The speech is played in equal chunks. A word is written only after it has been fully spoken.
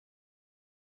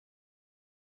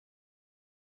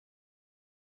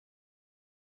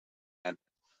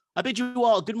I bid you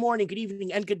all good morning, good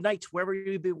evening, and good night, wherever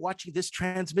you be watching this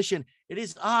transmission. It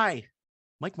is I,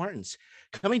 Mike Martins,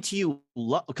 coming to you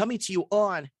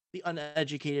on the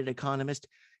Uneducated Economist.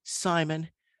 Simon,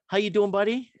 how you doing,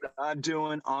 buddy? I'm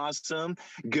doing awesome.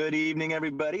 Good evening,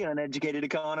 everybody. Uneducated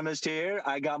Economist here.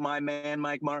 I got my man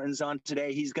Mike Martins on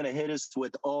today. He's going to hit us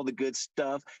with all the good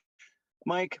stuff.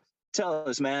 Mike, tell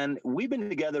us, man. We've been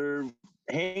together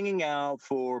hanging out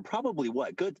for probably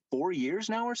what, good 4 years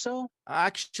now or so?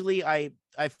 Actually, I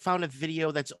found a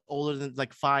video that's older than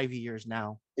like 5 years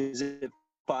now. Is it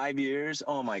 5 years?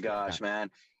 Oh my gosh, man.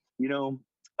 You know,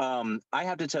 I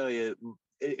have to tell you,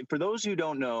 for those who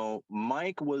don't know,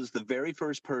 Mike was the very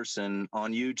first person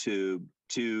on YouTube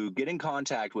to get in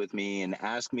contact with me and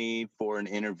ask me for an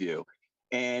interview.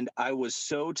 And I was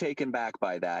so taken back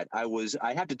by that.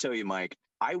 I have to tell you, Mike,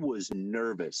 I was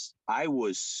nervous. I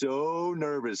was so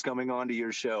nervous coming onto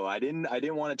your show. I didn't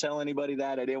want to tell anybody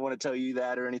that. I didn't want to tell you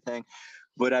that or anything.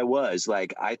 But I was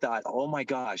like, I thought, oh my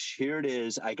gosh, here it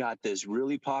is. I got this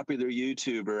really popular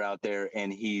YouTuber out there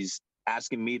and he's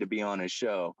asking me to be on his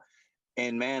show.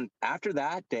 And man, after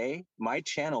that day, my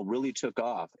channel really took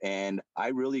off, and I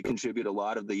really contribute a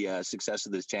lot of the success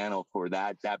of this channel for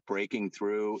that breaking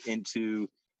through into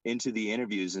the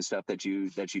interviews and stuff that you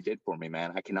did for me,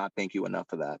 man. I cannot thank you enough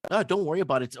for that. Oh, don't worry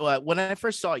about it. When I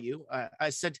first saw you, I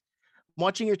said, I'm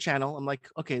watching your channel. I'm like,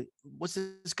 okay, what's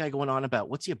this guy going on about?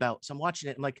 What's he about? So I'm watching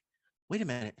it. I'm like, wait a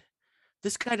minute.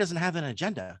 This guy doesn't have an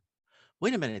agenda.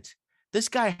 Wait a minute. This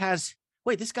guy's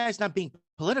not being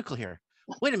political here.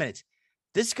 Wait a minute.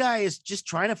 This guy is just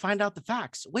trying to find out the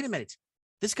facts. Wait a minute.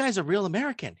 This guy's a real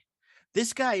American.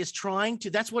 This guy is trying to,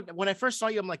 that's what, when I first saw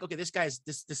you, I'm like, okay, this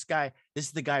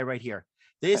is the guy right here.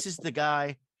 This is the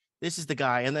guy. This is the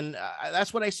guy. And then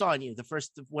that's what I saw in you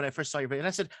when I first saw your video. And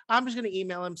I said, I'm just going to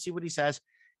email him, see what he says.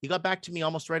 He got back to me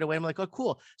almost right away. I'm like, oh,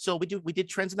 cool. So we did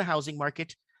trends in the housing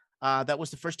market. That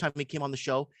was the first time he came on the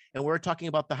show, and we were talking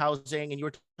about the housing, and you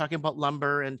were talking about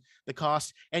lumber and the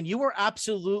cost, and you were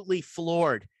absolutely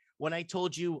floored when I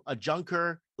told you a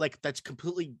junker that's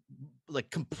completely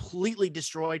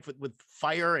destroyed with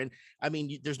fire, and I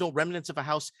mean, there's no remnants of a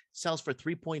house, sells for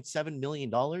 $3.7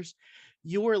 million.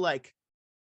 You were like,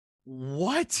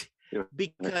 what? Yeah.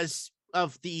 Because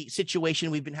of the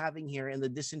situation we've been having here and the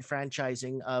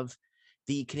disenfranchising of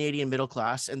the Canadian middle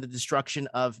class and the destruction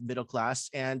of middle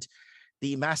class and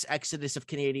the mass exodus of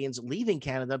Canadians leaving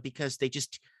Canada because they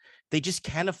just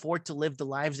can't afford to live the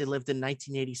lives they lived in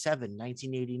 1987,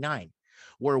 1989,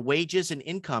 where wages and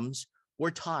incomes were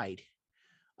tied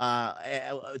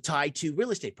to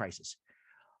real estate prices.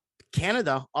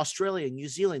 Canada, Australia, New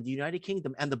Zealand, the United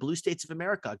Kingdom, and the blue states of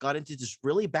America got into this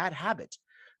really bad habit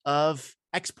of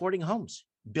exporting homes,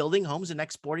 building homes and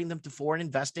exporting them to foreign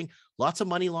investing, lots of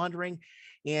money laundering.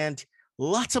 When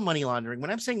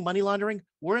I'm saying money laundering,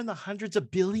 we're in the hundreds of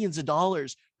billions of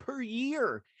dollars per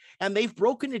year. And they've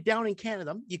broken it down in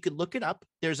Canada. You could look it up.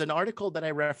 There's an article that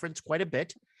I reference quite a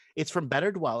bit. It's from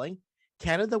Better Dwelling.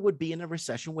 Canada would be in a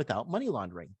recession without money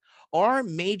laundering. Our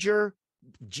major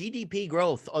GDP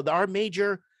growth, our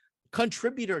major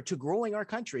contributor to growing our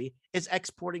country, is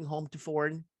exporting home to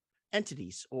foreign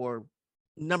entities or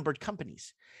numbered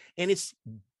companies, and it's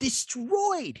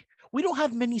destroyed. We don't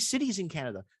have many cities in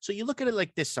Canada. So you look at it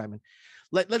like this, Simon.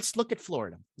 Let's look at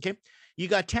Florida. Okay, you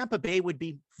got Tampa Bay would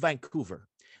be Vancouver.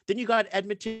 Then you got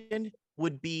Edmonton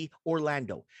would be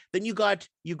Orlando. Then you got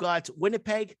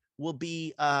Winnipeg will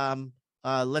be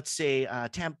let's say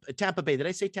Tampa Bay. Did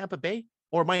I say Tampa Bay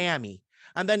or Miami?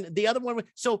 And then the other one.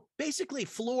 So basically,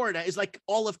 Florida is like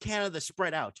all of Canada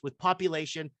spread out with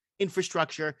population,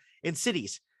 infrastructure, and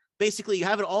cities. Basically, you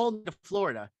have it all in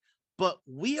Florida, but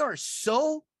we are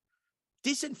so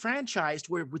disenfranchised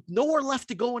where with nowhere left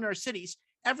to go in our cities,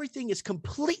 everything is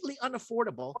completely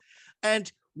unaffordable.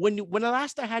 And when the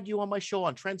last I had you on my show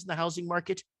on trends in the housing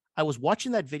market, I was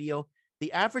watching that video.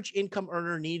 The average income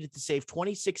earner needed to save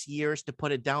 26 years to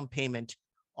put a down payment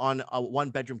on a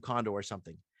one-bedroom condo or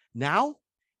something. Now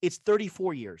it's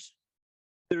 34 years.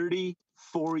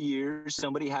 34 years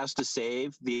somebody has to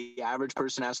save, the average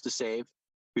person has to save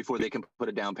before they can put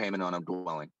a down payment on a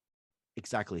dwelling.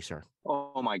 Exactly, sir.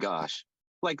 Oh my gosh.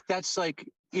 Like that's like,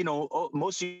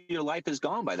 most of your life is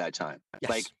gone by that time. Yes.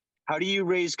 Like, how do you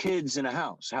raise kids in a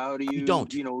house? How do you don't.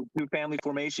 Do family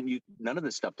formation? None of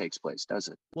this stuff takes place, does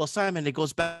it? Well, Simon, it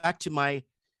goes back to my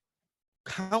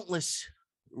countless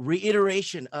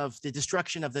reiteration of the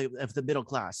destruction of the middle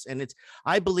class. And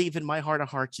I believe in my heart of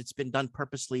hearts, it's been done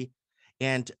purposely.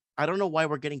 And I don't know why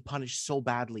we're getting punished so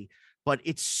badly, but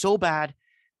it's so bad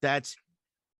that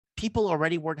people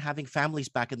already weren't having families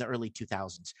back in the early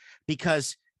 2000s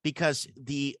because because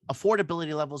the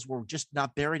affordability levels were just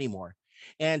not there anymore.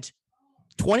 And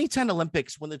 2010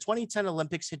 Olympics, when the 2010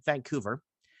 Olympics hit Vancouver,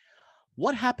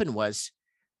 what happened was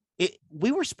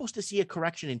we were supposed to see a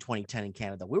correction in 2010 in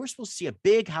Canada. We were supposed to see a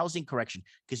big housing correction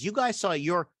because you guys saw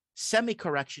your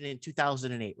semi-correction in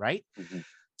 2008, right? Mm-hmm.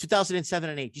 2007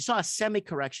 and 8. You saw a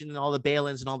semi-correction and all the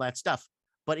bail-ins and all that stuff.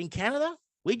 But in Canada,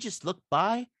 we just looked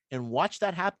by and watched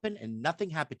that happen and nothing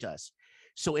happened to us.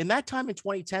 So in that time in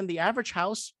 2010, the average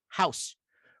house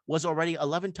was already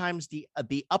 11 times the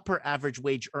upper average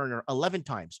wage earner, 11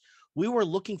 times. We were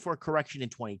looking for a correction in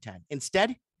 2010.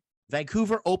 Instead,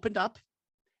 Vancouver opened up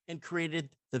and created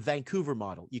the Vancouver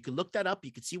model. You can look that up.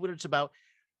 You can see what it's about.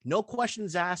 No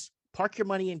questions asked. Park your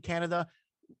money in Canada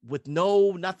with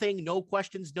nothing, no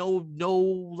questions, no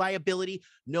liability,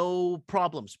 no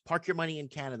problems. Park your money in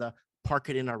Canada. Park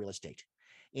it in our real estate.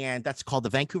 And that's called the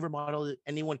Vancouver model.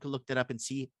 Anyone can look that up and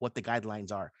see what the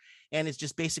guidelines are. And it's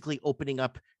just basically opening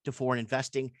up to foreign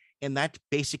investing. And that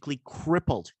basically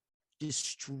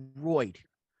destroyed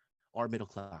our middle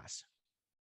class.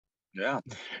 Yeah.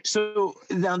 So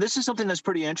now this is something that's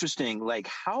pretty interesting. Like,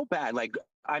 how bad, like,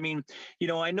 I mean,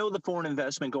 I know the foreign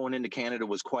investment going into Canada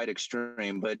was quite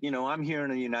extreme, but, I'm here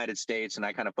in the United States and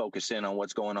I kind of focus in on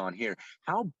what's going on here.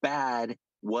 How bad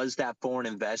was that foreign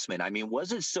investment? I mean,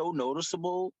 was it so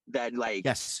noticeable that, like,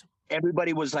 yes,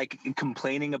 everybody was like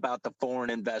complaining about the foreign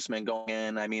investment going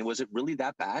in? I mean, was it really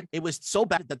that bad? It was so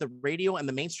bad that the radio and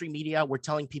the mainstream media were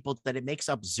telling people that it makes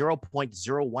up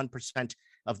 0.01%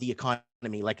 of the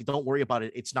economy. Like, don't worry about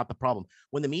it. It's not the problem.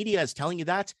 When the media is telling you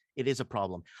that, it is a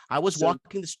problem. I was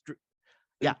walking the street.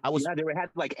 Yeah, they had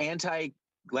like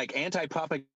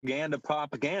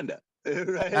anti-propaganda.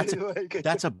 Right?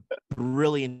 That's a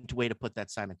brilliant way to put that,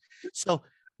 Simon. So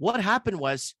what happened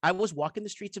was I was walking the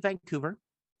streets of Vancouver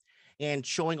and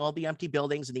showing all the empty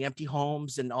buildings and the empty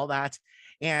homes and all that.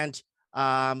 And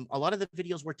a lot of the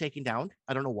videos were taken down.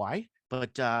 I don't know why,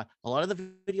 but a lot of the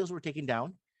videos were taken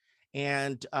down.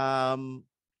 And I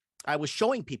was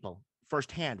showing people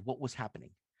firsthand what was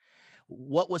happening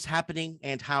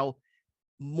and how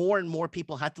more and more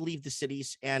people had to leave the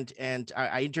cities. And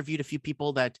I interviewed a few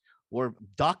people that were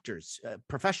doctors,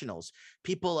 professionals,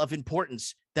 people of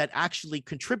importance that actually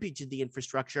contribute to the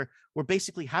infrastructure, were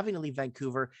basically having to leave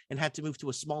Vancouver and had to move to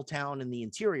a small town in the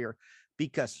interior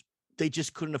because they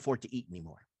just couldn't afford to eat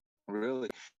anymore. Really?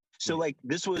 So like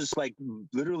this was like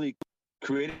literally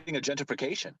creating a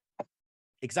gentrification.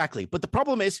 Exactly. But the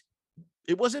problem is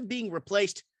it wasn't being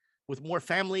replaced with more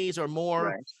families or more,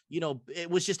 right. It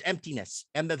was just emptiness.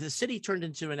 And the city turned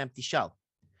into an empty shell.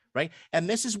 Right. And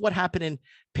this is what happened in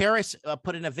Paris,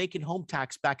 put in a vacant home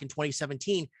tax back in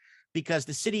 2017 because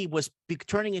the city was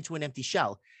turning into an empty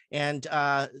shell. And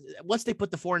once they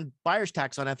put the foreign buyers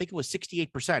tax on, I think it was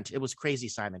 68%. It was crazy,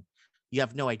 Simon. You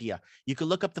have no idea. You can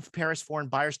look up the Paris foreign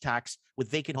buyers tax with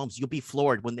vacant homes. You'll be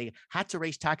floored when they had to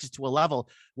raise taxes to a level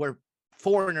where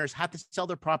foreigners had to sell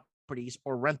their properties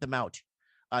or rent them out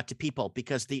to people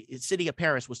because the city of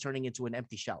Paris was turning into an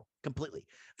empty shell completely.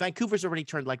 Vancouver's already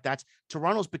turned like that.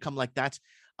 Toronto's become like that.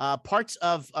 Parts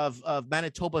of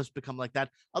Manitoba has become like that.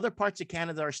 Other parts of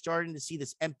Canada are starting to see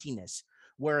this emptiness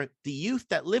where the youth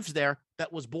that lives there,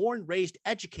 that was born, raised,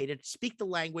 educated, speak the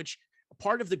language,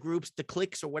 part of the groups, the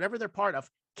cliques, or whatever they're part of,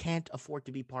 can't afford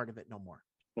to be part of it no more.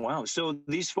 Wow. So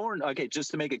these foreign, okay,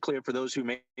 just to make it clear for those who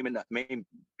may be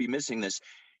missing this,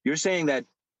 you're saying that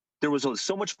there was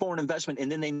so much foreign investment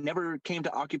and then they never came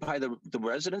to occupy the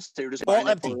residence. They were just all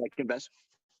empty. Like invest.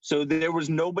 So there was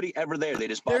nobody ever there. They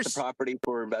just bought the property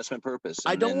for investment purpose.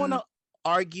 I don't want to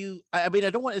argue. I mean,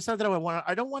 it's not that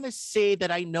I don't want to say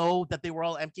that I know that they were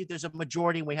all empty. There's a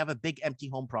majority and we have a big empty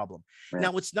home problem. Right.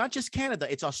 Now, it's not just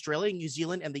Canada. It's Australia, New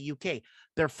Zealand, and the UK.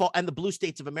 And the blue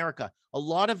states of America. A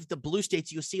lot of the blue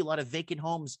states, you'll see a lot of vacant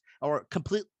homes or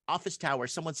complete office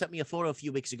towers. Someone sent me a photo a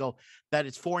few weeks ago that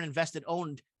it's foreign invested,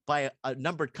 owned by a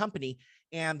numbered company,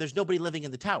 and there's nobody living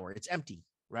in the tower. It's empty,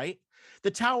 right?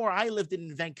 The tower I lived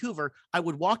in Vancouver, I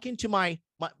would walk into I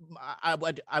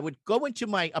would go into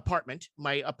my apartment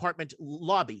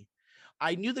lobby.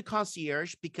 I knew the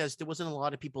concierge because there wasn't a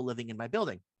lot of people living in my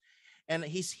building. And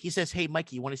he says, "Hey,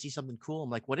 Mikey, you want to see something cool?"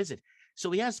 I'm like, "What is it?" So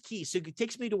he has keys. So he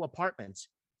takes me to apartments,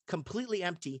 completely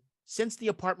empty. Since the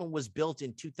apartment was built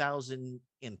in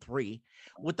 2003,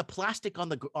 with the plastic on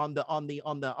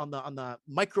the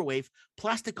microwave,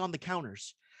 plastic on the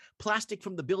counters, plastic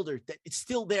from the builder that it's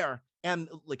still there, and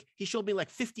like he showed me like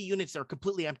 50 units that are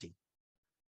completely empty,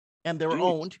 and they were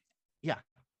owned. Yeah.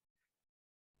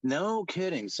 No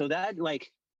kidding. So that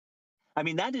I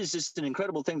mean, that is just an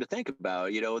incredible thing to think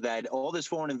about, that all this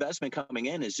foreign investment coming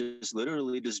in is just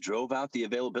literally just drove out the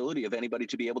availability of anybody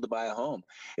to be able to buy a home.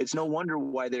 It's no wonder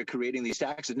why they're creating these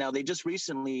taxes. Now, they just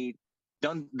recently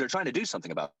they're trying to do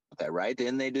something about that, right?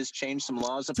 Didn't they just change some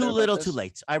laws up Too there about little, too this?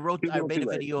 late. Too I little, made too a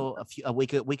late. video a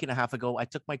week and a half ago. I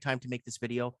took my time to make this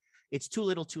video. It's too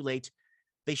little, too late.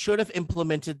 They should have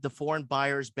implemented the foreign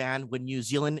buyers ban when New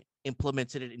Zealand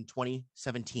implemented it in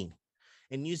 2017.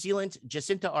 In New Zealand,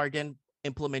 Jacinda Ardern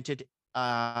implemented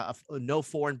no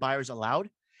foreign buyers allowed,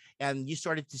 and you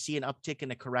started to see an uptick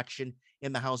and a correction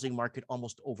in the housing market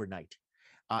almost overnight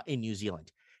in New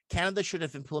Zealand. Canada should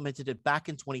have implemented it back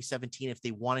in 2017 if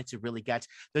they wanted to really get.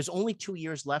 There's only 2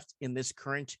 years left in this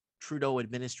current Trudeau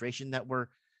administration that we're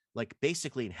like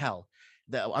basically in hell.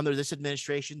 That under this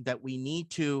administration that we need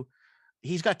to.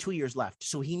 He's got 2 years left,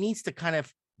 so he needs to kind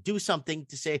of do something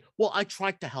to say, well, I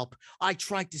tried to help. I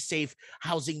tried to save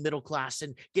housing middle class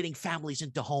and getting families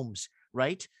into homes,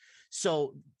 right?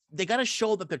 So they got to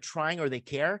show that they're trying or they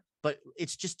care, but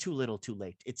it's just too little, too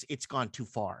late. It's gone too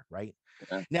far, right?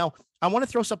 Yeah. Now, I want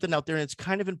to throw something out there, and it's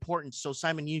kind of important. So,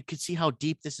 Simon, you could see how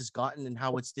deep this has gotten and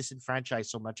how it's disenfranchised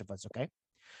so much of us, okay?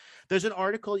 There's an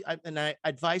article, and I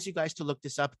advise you guys to look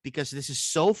this up because this is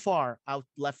so far out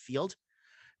left field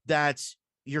that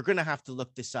you're going to have to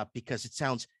look this up because it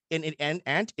sounds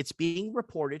and it's being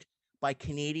reported by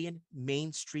Canadian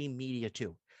mainstream media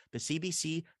too. The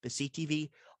CBC, the CTV,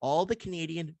 all the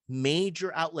Canadian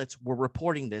major outlets were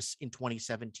reporting this in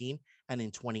 2017 and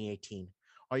in 2018.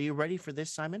 Are you ready for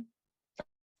this, Simon?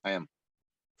 I am.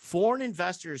 Foreign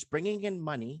investors bringing in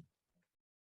money,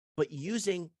 but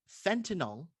using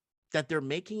fentanyl that they're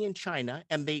making in China,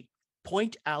 and they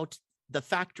point out the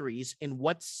factories in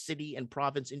what city and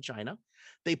province in China.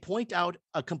 They point out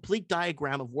a complete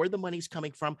diagram of where the money's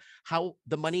coming from, how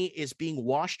the money is being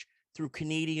washed through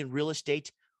Canadian real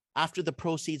estate after the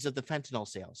proceeds of the fentanyl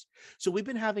sales. So we've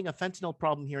been having a fentanyl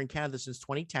problem here in Canada since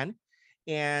 2010,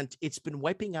 and it's been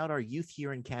wiping out our youth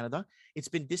here in Canada. It's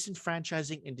been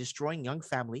disenfranchising and destroying young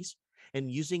families and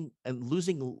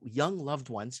losing young loved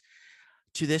ones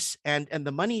to this, and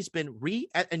the money's been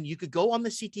and you could go on the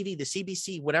CTV, the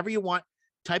CBC, whatever you want,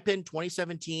 type in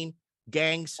 2017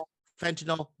 gangs,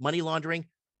 fentanyl, money laundering,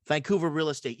 Vancouver real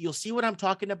estate. You'll see what I'm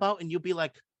talking about, and you'll be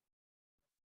like,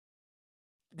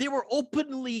 they were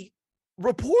openly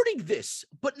reporting this,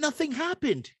 but nothing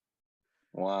happened.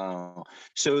 Wow.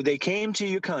 So they came to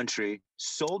your country,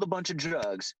 sold a bunch of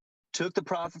drugs, took the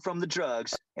profit from the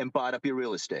drugs, and bought up your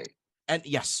real estate. And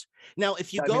yes, now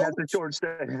if you that's a short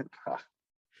statement.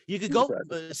 You could go,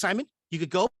 Simon, you could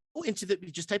go into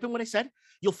just type in what I said.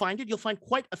 You'll find it. You'll find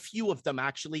quite a few of them,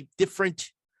 actually, different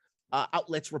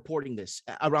outlets reporting this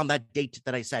around that date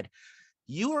that I said.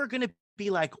 You are going to be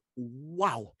like,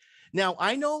 wow. Now,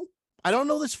 I don't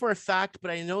know this for a fact,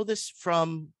 but I know this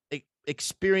from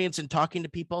experience and talking to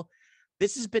people.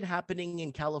 This has been happening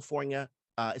in California.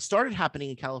 It started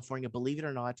happening in California, believe it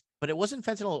or not, but it wasn't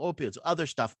fentanyl or opioids, other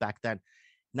stuff back then.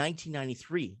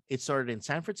 1993, it started in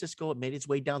San Francisco. It made its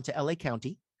way down to LA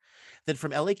County. Then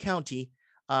from LA County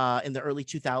in the early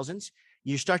 2000s,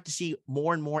 you start to see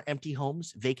more and more empty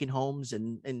homes, vacant homes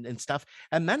and stuff.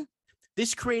 And then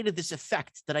this created this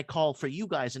effect that I call for you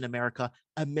guys in America,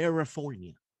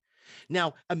 Amerifornia.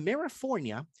 Now,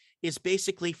 Amerifornia is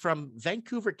basically from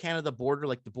Vancouver, Canada border,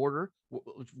 like the border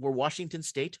where Washington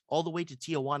State, all the way to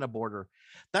Tijuana border.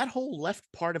 That whole left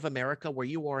part of America where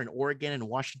you are in Oregon and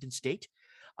Washington State,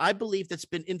 I believe that's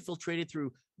been infiltrated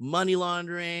through money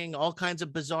laundering, all kinds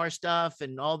of bizarre stuff,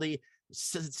 and all the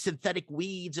synthetic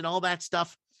weeds and all that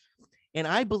stuff. And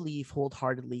I believe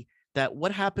wholeheartedly that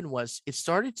what happened was it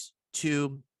started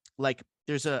to, like,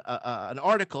 there's an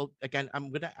article, again, I'm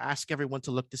going to ask everyone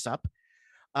to look this up.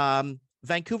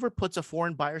 Vancouver puts a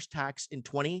foreign buyer's tax in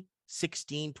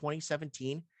 2016,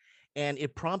 2017, and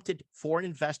it prompted foreign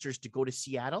investors to go to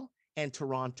Seattle and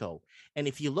Toronto. And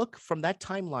if you look from that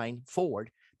timeline forward,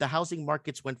 the housing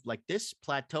markets went like this,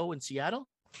 plateau in Seattle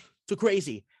to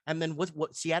crazy. And then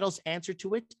what Seattle's answer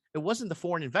to it, it wasn't the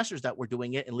foreign investors that were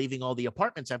doing it and leaving all the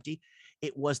apartments empty.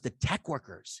 It was the tech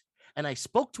workers. And I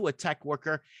spoke to a tech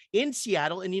worker in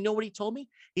Seattle, and you know what he told me?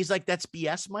 He's like, that's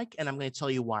BS, Mike. And I'm going to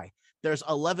tell you why. There's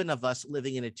 11 of us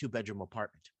living in a 2-bedroom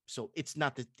apartment. So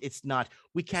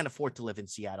we can't afford to live in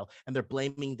Seattle. And they're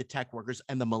blaming the tech workers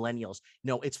and the millennials.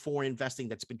 No, it's foreign investing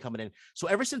that's been coming in. So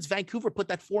ever since Vancouver put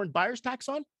that foreign buyer's tax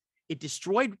on, it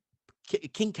destroyed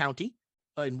King County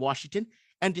in Washington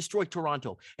and destroyed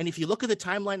Toronto. And if you look at the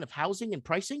timeline of housing and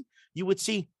pricing, you would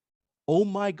see, oh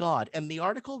my God. And the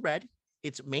article read,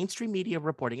 it's mainstream media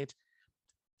reporting it.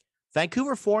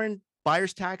 Vancouver foreign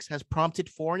buyer's tax has prompted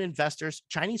foreign investors,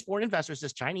 Chinese foreign investors,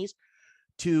 says Chinese,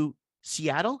 to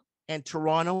Seattle and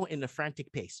Toronto in a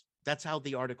frantic pace. That's how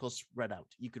the article's read out.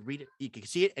 You could read it, you could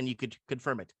see it, and you could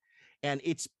confirm it. And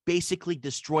it's basically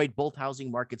destroyed both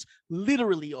housing markets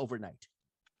literally overnight.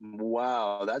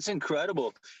 Wow, that's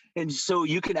incredible. And so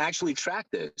you can actually track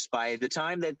this by the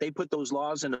time that they put those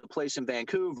laws into place in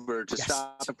Vancouver to Yes.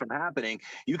 stop it from happening.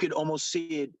 You could almost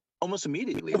see it almost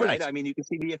immediately, Overnight. right? I mean, you can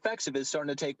see the effects of it starting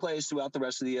to take place throughout the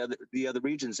rest of the other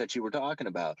regions that you were talking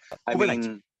about. I Overnight.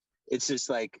 mean, it's just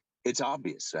like it's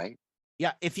obvious, right?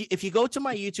 Yeah, if you go to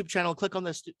my YouTube channel, click on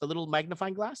this the little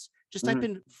magnifying glass, just type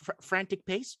in frantic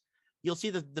pace, you'll see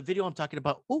the video I'm talking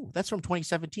about. Oh, that's from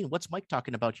 2017. What's Mike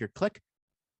talking about here? Click.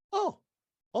 Oh,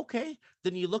 okay.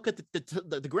 Then you look at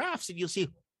the graphs and you'll see,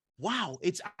 wow,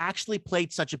 it's actually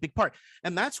played such a big part.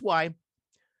 And that's why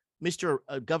Mr.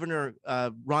 Governor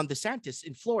Ron DeSantis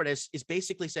in Florida is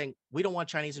basically saying, we don't want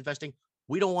Chinese investing.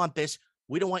 We don't want this.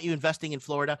 We don't want you investing in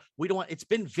Florida. We don't want, it's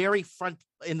been very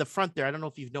in the front there. I don't know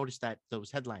if you've noticed those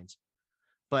headlines,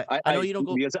 but I know you don't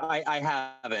go. Yes, I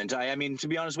haven't. I mean, to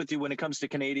be honest with you, when it comes to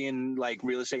Canadian like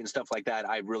real estate and stuff like that,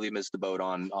 I really missed the boat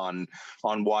on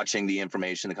watching the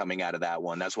information coming out of that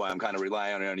one. That's why I'm kind of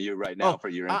relying on you right now for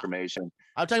your information.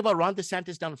 I'll talk about Ron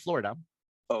DeSantis down in Florida.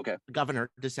 Okay. Governor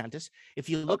DeSantis. If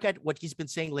you look at what he's been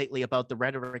saying lately about the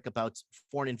rhetoric about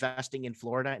foreign investing in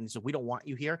Florida, and so we don't want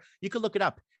you here, you can look it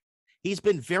up. He's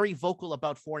been very vocal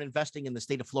about foreign investing in the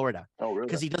state of Florida. Oh, really?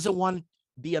 Because he doesn't want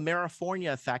the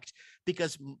Amerifornia effect,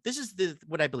 because this is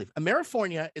what I believe.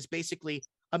 Amerifornia is basically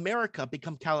America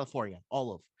become California,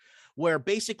 all of, where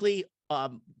basically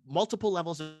multiple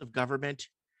levels of government,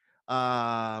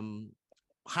 high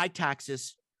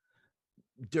taxes,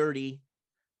 dirty,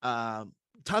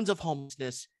 tons of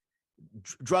homelessness,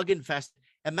 drug infest,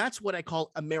 and that's what I call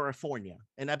Amerifornia.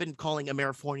 And I've been calling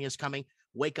Amerifornia is coming.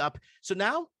 Wake up. So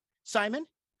now, Simon,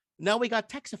 now we got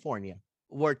Texifornia,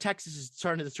 where Texas is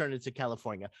starting to turn into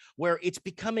California, where it's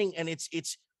becoming and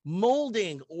it's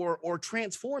molding or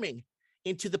transforming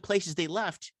into the places they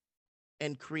left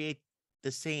and create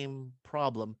the same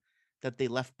problem that they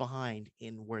left behind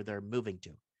in where they're moving to.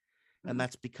 And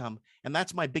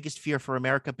that's my biggest fear for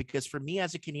America, because for me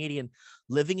as a Canadian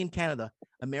living in Canada,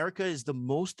 America is the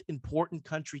most important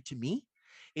country to me.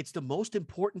 It's the most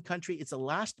important country. It's the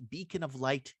last beacon of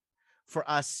light for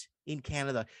us in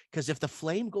Canada, because if the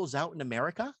flame goes out in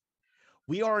America,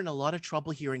 we are in a lot of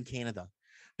trouble here in Canada,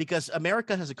 because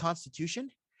America has a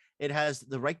constitution. It has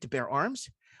the right to bear arms.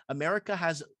 America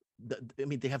has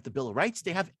they have the Bill of Rights.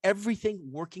 They have everything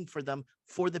working for them,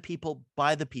 for the people,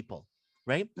 by the people.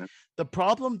 Right. Yeah. The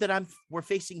problem that we're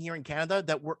facing here in Canada,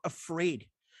 that we're afraid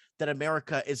that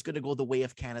America is going to go the way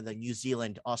of Canada, New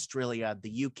Zealand, Australia,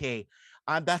 the UK.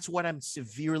 That's what I'm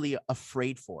severely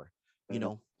afraid for, you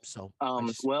know. So,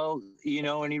 well, you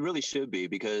know, and he really should be,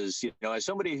 because, you know, as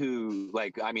somebody who,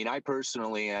 like, I mean, I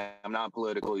personally am not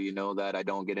political, you know, that I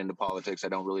don't get into politics. I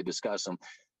don't really discuss them.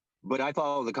 But I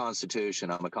follow the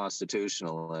Constitution. I'm a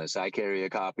constitutionalist. I carry a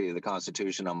copy of the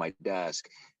Constitution on my desk.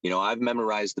 You know, I've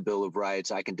memorized the Bill of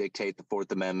Rights. I can dictate the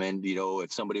Fourth Amendment. You know,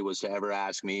 if somebody was to ever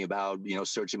ask me about, you know,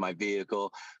 searching my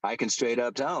vehicle, I can straight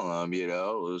up tell them, you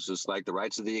know, it was just like the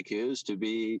rights of the accused to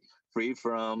be free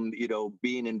from, you know,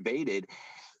 being invaded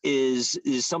is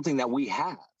something that we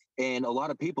have. And a lot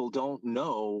of people don't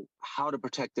know how to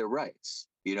protect their rights.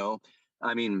 You know,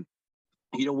 I mean,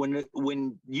 you know,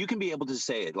 when you can be able to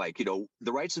say it, like, you know,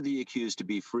 the rights of the accused to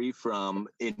be free from,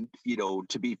 you know,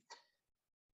 to be,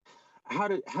 how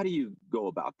do you go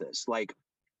about this? Like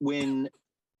when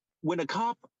a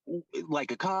cop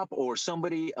or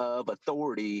somebody of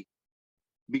authority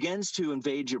begins to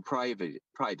invade your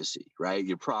privacy, right?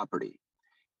 Your property.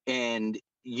 And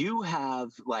you have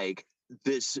like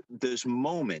this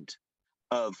moment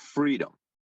of freedom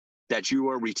that you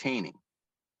are retaining,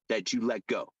 that you let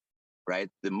go. Right.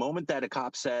 The moment that a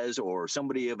cop says, or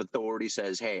somebody of authority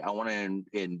says, hey, I want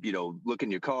to, you know, look in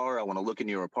your car, I want to look in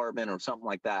your apartment or something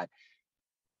like that.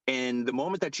 And the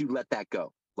moment that you let that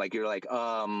go, like you're like,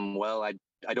 well,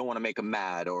 I don't want to make them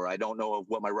mad, or I don't know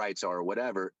what my rights are or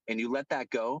whatever. And you let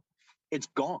that go, it's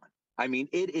gone. I mean,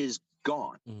 it is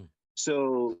gone.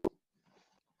 So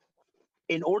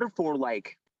in order for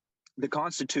like the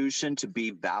Constitution to be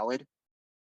valid,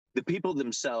 the people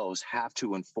themselves have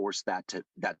to enforce that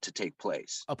to take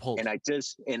place. Uphold. And I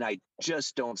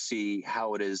just don't see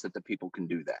how it is that the people can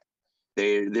do that.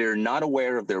 They're not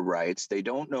aware of their rights. They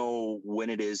don't know when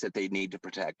it is that they need to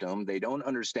protect them. They don't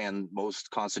understand most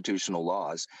constitutional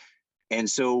laws. And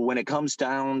so when it comes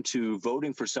down to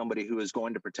voting for somebody who is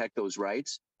going to protect those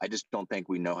rights, I just don't think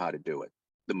we know how to do it,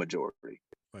 the majority.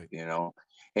 Right. You know?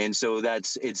 And so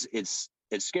it's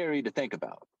scary to think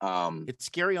about. It's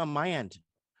scary on my end,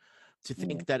 to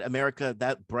think that America,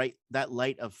 that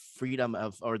light of freedom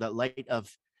of, or that light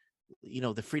of,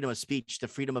 the freedom of speech, the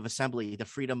freedom of assembly, the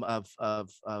freedom of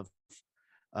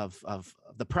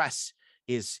the press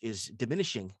is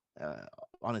diminishing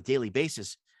on a daily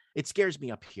basis. It scares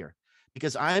me up here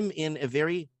because I'm in a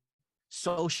very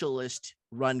socialist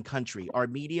run country. Our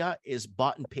media is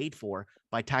bought and paid for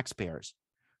by taxpayers,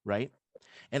 right?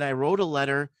 And I wrote a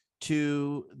letter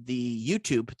to the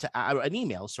YouTube, an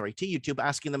email, sorry, to YouTube,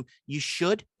 asking them, you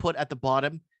should put at the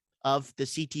bottom of the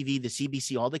CTV, the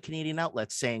CBC, all the Canadian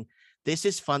outlets saying this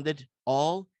is funded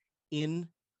all in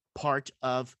part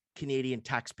of Canadian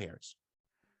taxpayers,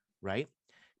 right?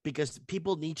 Because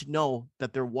people need to know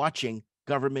that they're watching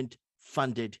government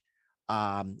funded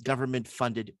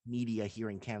media here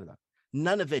in Canada.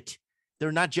 None of it,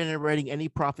 they're not generating any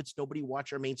profits. Nobody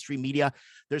watch our mainstream media.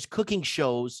 There's cooking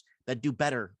shows that do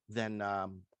better than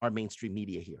our mainstream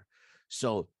media here.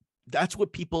 So that's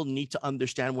what people need to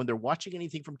understand when they're watching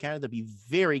anything from Canada. Be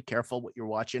very careful what you're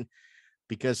watching,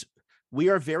 because we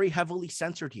are very heavily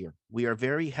censored here. We are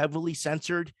very heavily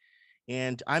censored.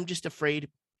 And I'm just afraid,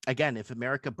 again, if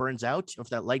America burns out, if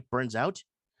that light burns out,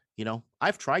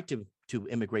 I've tried to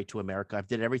immigrate to America. I've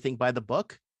did everything by the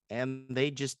book and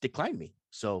they just declined me.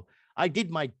 So I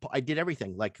did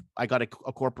everything. Like I got a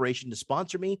corporation to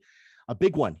sponsor me, a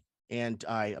big one. And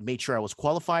I made sure I was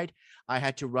qualified. I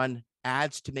had to run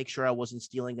ads to make sure I wasn't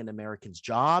stealing an American's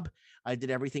job. I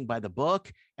did everything by the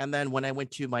book. And then when I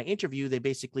went to my interview, they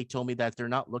basically told me that they're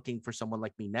not looking for someone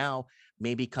like me now,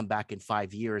 maybe come back in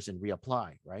 5 years and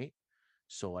reapply. Right.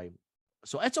 So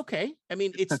that's okay. I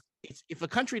mean, it's if a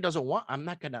country doesn't want, I'm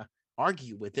not going to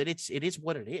argue with it. It is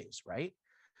what it is. Right.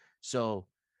 So.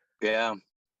 Yeah.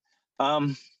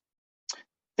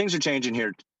 Things are changing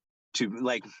here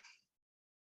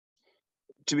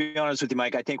to be honest with you,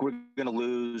 Mike, I think we're going to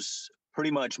lose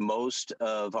pretty much most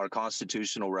of our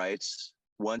constitutional rights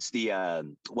once the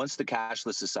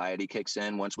cashless society kicks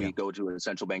in, once we go to a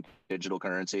central bank digital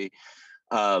currency.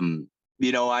 I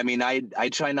mean, I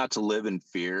try not to live in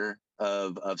fear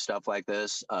of stuff like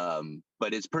this,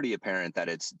 but it's pretty apparent that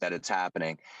it's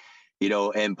happening.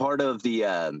 And part of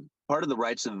the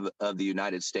rights of the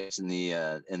United States and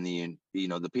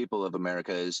the people of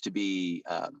America is to be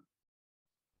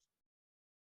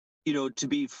to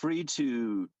be free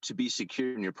to be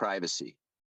secure in your privacy.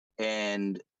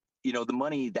 And the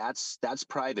money that's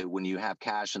private when you have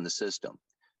cash in the system.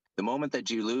 The moment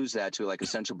that you lose that to like a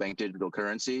central bank digital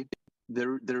currency,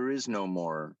 there is no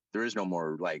more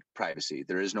like privacy.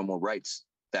 There is no more rights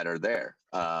that are there.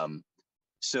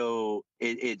 So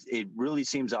it really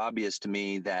seems obvious to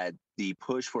me that the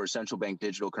push for a central bank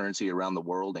digital currency around the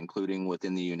world, including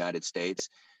within the United States,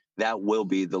 that will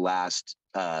be the last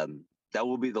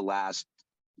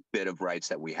bit of rights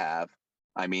that we have.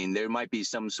 I mean, there might be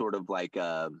some sort of like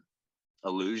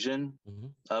illusion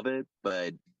of it,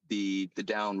 but the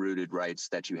down-rooted rights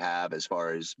that you have, as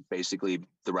far as basically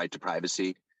the right to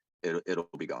privacy, it'll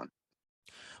be gone.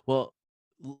 Well,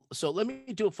 so let me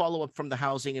do a follow-up from the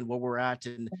housing and where we're at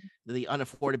and the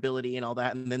unaffordability and all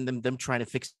that, and then them trying to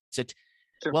fix it.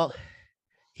 Sure. Well,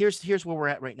 here's where we're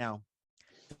at right now.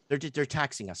 They're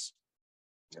taxing us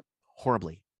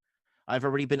horribly. I've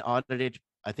already been audited.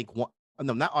 I think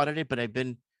not audited, but I've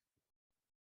been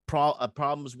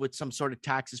problems with some sort of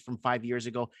taxes from 5 years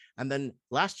ago. And then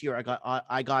last year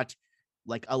I got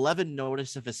like 11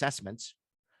 notice of assessments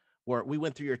where we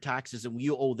went through your taxes and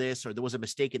you owe this, or there was a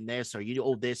mistake in this, or you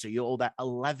owe this, or you owe that.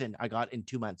 11 I got in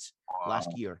 2 months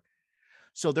last year.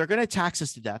 So they're going to tax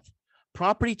us to death.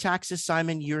 Property taxes,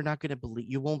 Simon, you're not going to believe,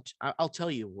 you won't, I'll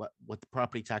tell you what the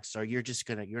property taxes are. You're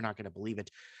not going to believe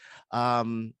it.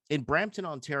 In Brampton,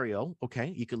 Ontario,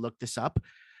 okay, you can look this up.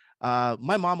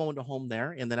 My mom owned a home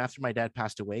there, and then after my dad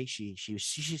passed away, she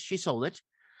sold it,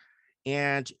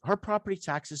 and her property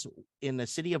taxes in the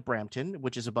city of Brampton,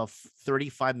 which is about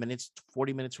 35 minutes,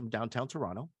 40 minutes from downtown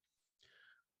Toronto,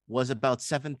 was about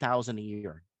 $7,000 a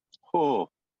year.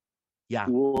 Oh, yeah.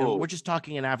 We're just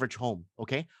talking an average home.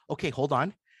 Okay, hold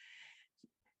on.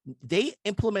 They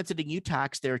implemented a new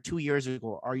tax there 2 years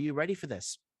ago. Are you ready for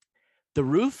this? The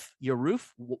width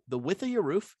of your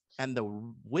roof and the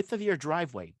width of your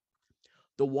driveway,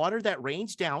 the water that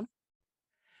rains down,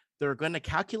 they're going to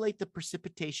calculate the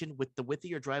precipitation with the width of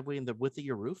your driveway and the width of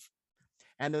your roof.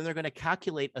 And then they're going to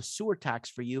calculate a sewer tax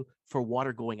for you for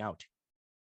water going out.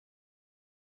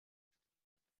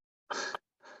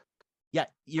 Yeah,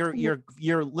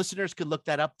 your listeners could look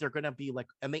that up. They're going to be like,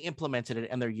 and they implemented it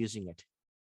and they're using it.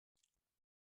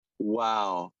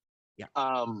 Wow. Yeah.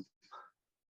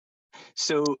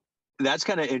 So That's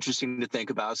kind of interesting to think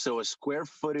about. So a square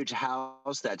footage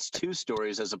house that's 2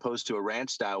 stories as opposed to a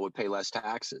ranch style would pay less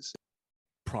taxes.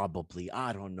 Probably.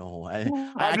 I don't know. I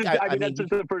I mean, that's mean, just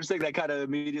the first thing that kind of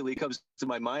immediately comes to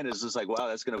my mind is just like, wow,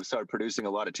 that's going to start producing a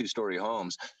lot of 2-story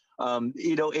homes.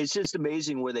 It's just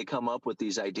amazing where they come up with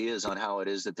these ideas on how it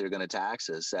is that they're going to tax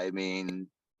us. I mean,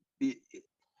 it,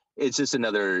 it's just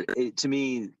to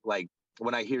me, like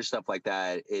when I hear stuff like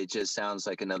that, it just sounds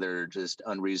like another just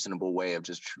unreasonable way of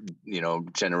just,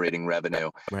 generating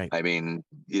revenue. right. I mean,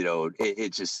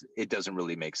 it doesn't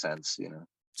really make sense.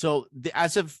 So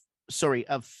as of sorry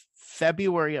of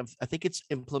February of, I think it's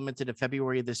implemented in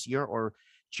February of this year or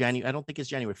January. I don't think it's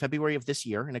January. February of this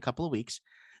year, in a couple of weeks,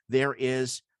 there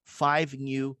is 5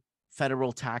 new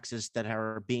federal taxes that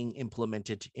are being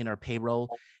implemented in our payroll,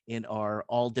 in our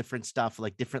all different stuff,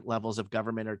 like different levels of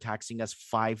government are taxing us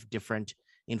 5 different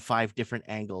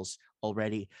angles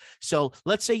already. So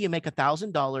let's say you make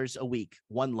 $1,000 a week,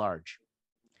 one large.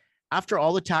 After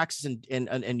all the taxes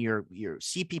and your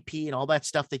CPP and all that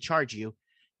stuff they charge you,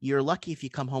 you're lucky if you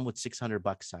come home with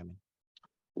 $600, Simon.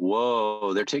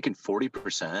 Whoa, they're taking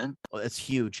 40%. Oh, it's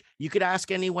huge. You could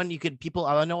ask anyone.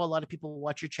 I know a lot of people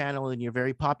watch your channel and you're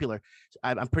very popular.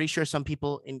 I'm pretty sure some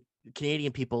people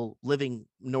Canadian people living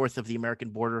north of the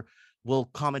American border will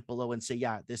comment below and say,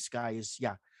 yeah, this guy is,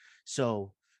 yeah.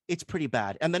 So it's pretty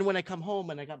bad. And then when I come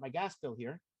home and I got my gas bill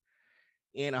here,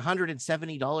 and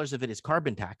 $170 of it is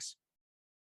carbon tax.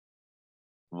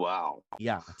 Wow.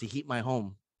 Yeah, to heat my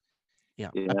home. Yeah.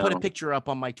 I put a Yeah. picture up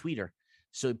on my Twitter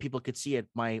so people could see it.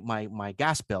 My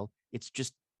gas bill. It's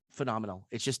just phenomenal.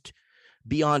 It's just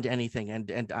beyond anything.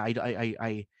 And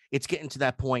I it's getting to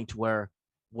that point where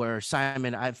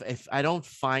Simon, if I don't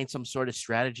find some sort of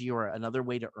strategy or another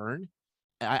way to earn,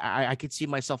 I could see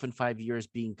myself in 5 years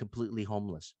being completely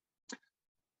homeless.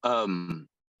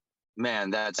 Man,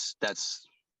 that's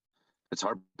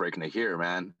heartbreaking to hear,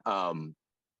 man.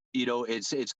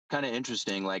 It's kind of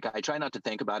interesting. Like I try not to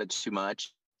think about it too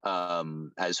much,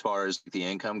 as far as the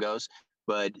income goes.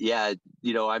 But yeah,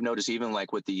 I've noticed even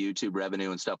like with the YouTube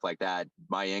revenue and stuff like that,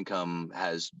 my income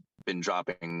has been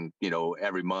dropping,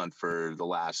 every month for the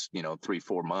last,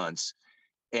 3-4 months.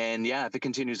 And yeah, if it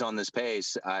continues on this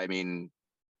pace, I mean,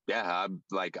 yeah,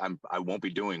 I won't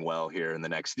be doing well here in the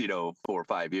next, 4 or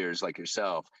 5 years like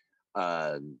yourself.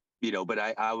 But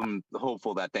I'm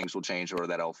hopeful that things will change or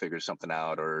that I'll figure something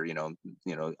out or,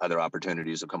 other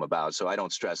opportunities will come about. So I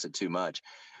don't stress it too much.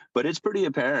 But it's pretty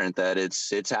apparent that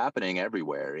it's happening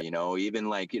everywhere, even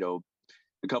like,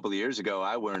 a couple of years ago,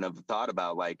 I wouldn't have thought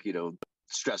about like,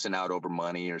 stressing out over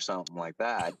money or something like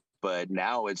that. But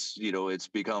now it's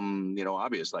become,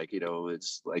 obvious, like,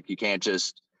 it's like you can't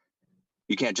just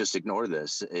ignore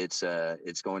this. It's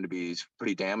going to be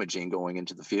pretty damaging going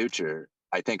into the future.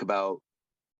 I think about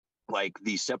like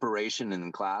the separation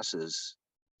in classes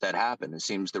that happen. It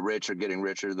seems the rich are getting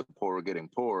richer, the poor are getting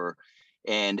poorer.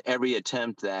 And every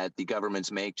attempt that the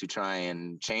governments make to try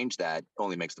and change that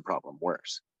only makes the problem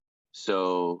worse.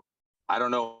 So I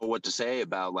don't know what to say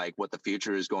about like what the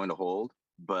future is going to hold,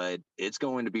 but it's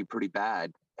going to be pretty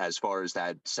bad as far as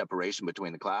that separation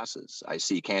between the classes. I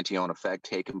see Cantillon effect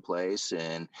taking place,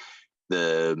 and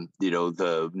the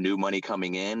new money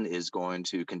coming in is going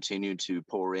to continue to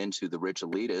pour into the rich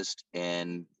elitist,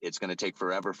 and it's going to take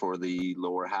forever for the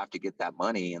lower half to get that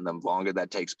money. And the longer that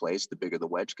takes place, the bigger the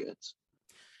wedge gets.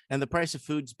 And the price of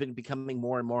food's been becoming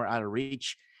more and more out of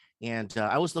reach. And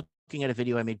I was looking at a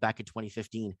video I made back in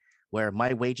 2015 where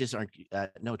my wages aren't,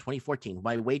 no, 2014,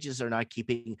 my wages are not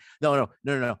keeping, no.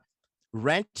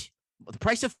 Rent, the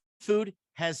price of food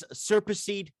has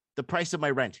superseded the price of my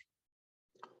rent.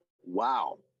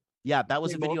 Wow. Yeah, that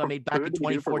was a video I made back in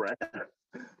 2014.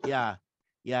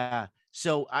 Yeah.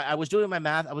 So I was doing my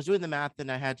math. I was doing the math,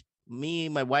 and I had me,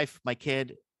 my wife, my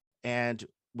kid, and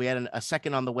we had a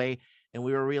second on the way. And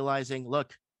we were realizing,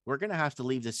 look, we're going to have to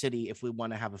leave the city if we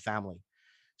want to have a family.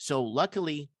 So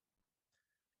luckily,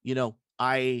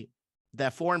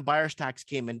 that foreign buyers tax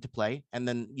came into play, and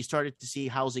then you started to see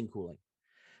housing cooling.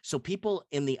 So people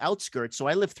in the outskirts, so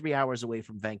I live 3 hours away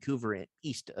from Vancouver,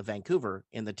 east of Vancouver,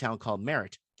 in the town called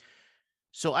Merritt.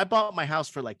 So I bought my house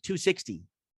for like $260,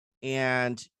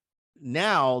 and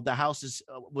now the house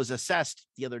was assessed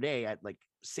the other day at like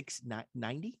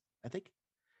 $690, I think.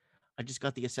 I just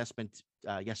got the assessment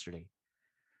yesterday.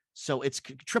 So it's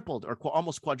tripled or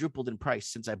almost quadrupled in price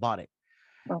since I bought it.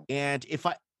 Oh. And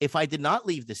if I did not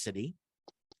leave the city,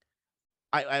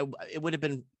 it would have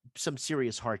been some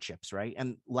serious hardships, right?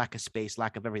 And lack of space,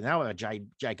 lack of everything. Now I have a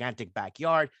gigantic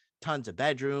backyard, tons of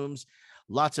bedrooms,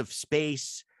 lots of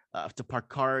space to park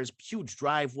cars, huge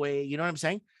driveway. You know what I'm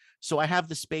saying? So I have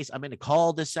the space. I'm in a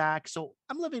cul-de-sac. So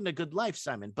I'm living a good life,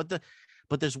 Simon. But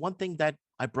there's one thing that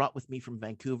I brought with me from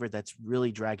Vancouver that's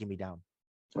really dragging me down.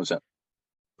 What's that?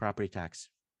 Property tax.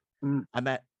 Mm.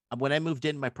 When I moved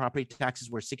in, my property taxes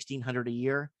were $1,600 a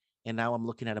year, and now I'm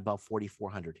looking at about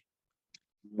 $4,400.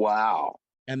 Wow.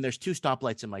 And there's 2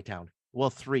 stoplights in my town. Well,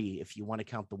 3 if you want to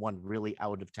count the one really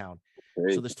out of town.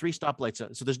 Great. So there's 3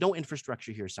 stoplights. So there's no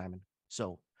infrastructure here, Simon.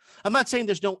 So I'm not saying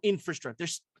there's no infrastructure.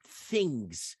 There's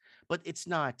things, but it's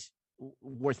not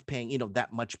worth paying,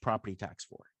 that much property tax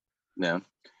for. Yeah.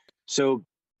 So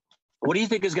what do you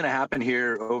think is going to happen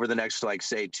here over the next, like,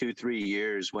 say, 2-3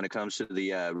 years when it comes to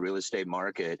the real estate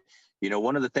market?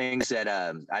 One of the things that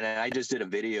I just did a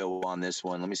video on this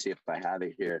one. Let me see if I have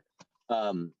it here.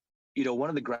 One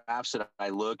of the graphs that I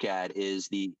look at is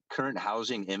the current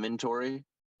housing inventory.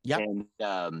 Yeah.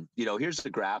 And, here's the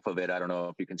graph of it. I don't know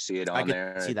if you can see it on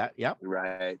there. See that? Yeah.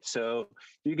 Right. So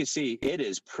you can see it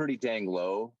is pretty dang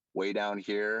low way down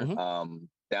here, down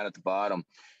at the bottom.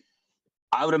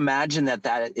 I would imagine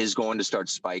that is going to start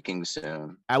spiking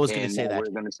soon. I was going to say that. We're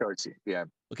going to start seeing, yeah.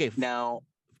 Okay. Now,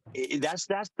 that's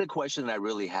the question that I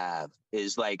really have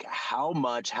is, like, how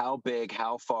much, how big,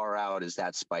 how far out is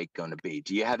that spike going to be?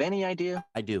 Do you have any idea?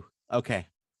 I do. Okay.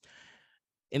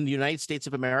 In the United States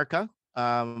of America,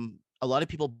 a lot of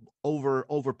people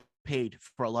overpaid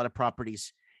for a lot of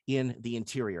properties in the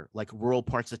interior, like rural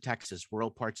parts of Texas,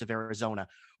 rural parts of Arizona,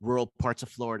 rural parts of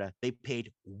Florida. They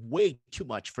paid way too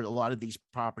much for a lot of these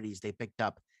properties they picked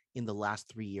up in the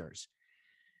last 3 years.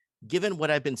 Given what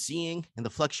I've been seeing and the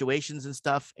fluctuations and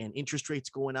stuff and interest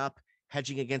rates going up,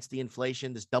 hedging against the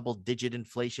inflation, this double-digit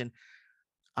inflation,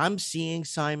 I'm seeing,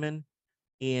 Simon,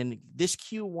 in this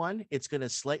Q1, it's going to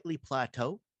slightly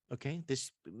plateau. Okay,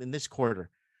 in this quarter.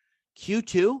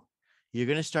 Q2, you're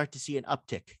going to start to see an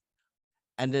uptick.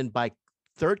 And then by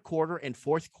third quarter and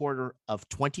fourth quarter of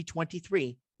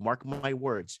 2023, mark my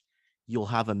words, you'll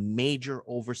have a major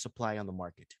oversupply on the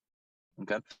market.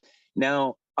 Okay.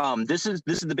 Now, this is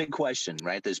the big question,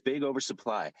 right? This big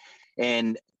oversupply.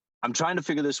 And I'm trying to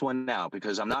figure this one out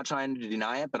because I'm not trying to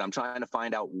deny it, but I'm trying to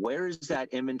find out, where is that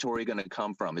inventory going to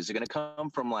come from? Is it going to come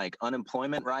from, like,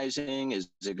 unemployment rising? Is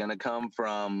it going to come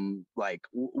from, like,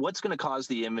 what's going to cause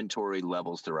the inventory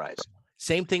levels to rise?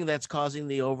 Same thing that's causing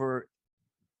the over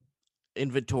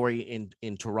inventory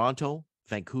in Toronto,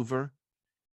 Vancouver,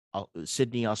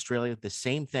 Sydney, Australia. The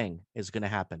same thing is going to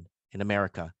happen in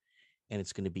America. And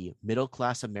it's going to be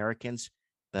middle-class Americans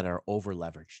that are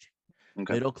over-leveraged.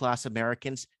 Okay. Middle-class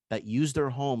Americans that use their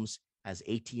homes as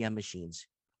ATM machines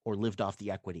or lived off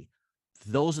the equity.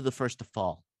 Those are the first to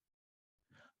fall.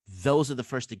 Those are the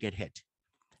first to get hit.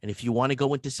 And if you want to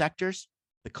go into sectors,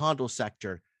 the condo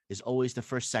sector is always the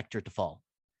first sector to fall.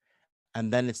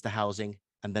 And then it's the housing,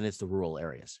 and then it's the rural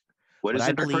areas. What is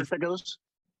it first that goes?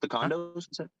 The condos?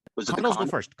 Huh? Condos go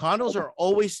first. Condos are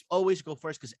always go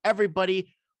first because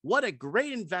everybody... What a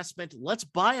great investment. Let's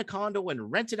buy a condo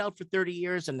and rent it out for 30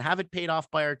 years and have it paid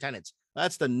off by our tenants.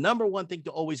 That's the number one thing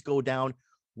to always go down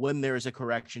when there is a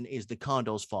correction, is the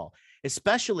condos fall,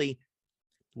 especially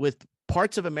with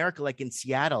parts of America like in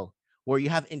Seattle, where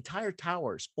you have entire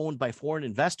towers owned by foreign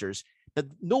investors that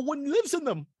no one lives in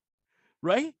them,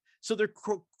 right? So they're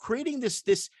creating this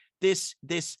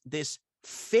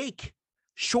fake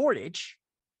shortage,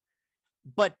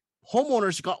 but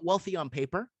homeowners got wealthy on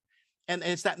paper. And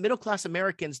it's that middle-class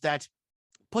Americans that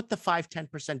put the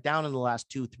 5-10% down in the last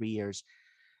 2-3 years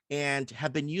and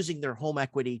have been using their home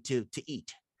equity to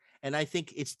eat. And I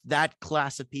think it's that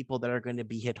class of people that are going to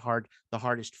be hit the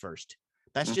hardest first.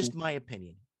 That's just my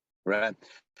opinion. Right.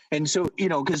 And so,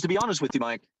 because to be honest with you,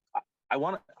 Mike, I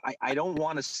don't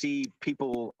want to see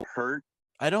people hurt.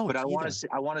 I don't. But I want to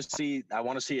see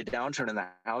a downturn in the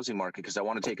housing market because I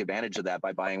want to take advantage of that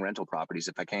by buying rental properties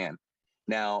if I can.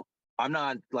 Now, I'm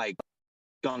not, like,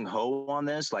 gung-ho on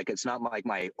this, like, it's not like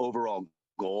my overall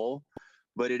goal,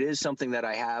 but it is something that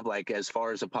I have, like, as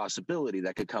far as a possibility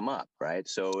that could come up, right?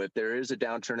 So if there is a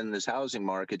downturn in this housing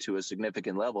market to a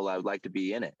significant level, I would like to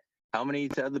be in it. How many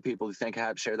other people do you think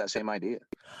share that same idea?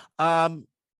 The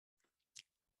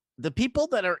people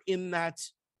that are in that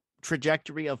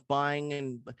trajectory of buying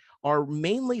and are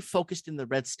mainly focused in the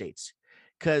red states,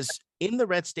 because in the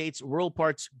red states, rural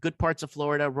parts, good parts of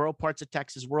Florida, rural parts of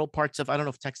Texas, rural parts of, I don't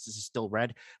know if Texas is still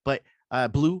red, but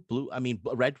red.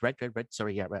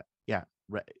 Sorry. Yeah. Red. Yeah.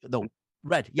 Red. No,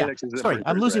 red. Yeah. Sorry.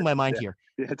 I'm losing my mind here.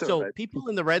 Yeah, so right. People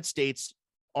in the red states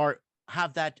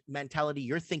have that mentality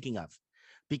you're thinking of,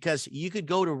 because you could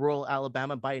go to rural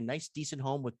Alabama, buy a nice, decent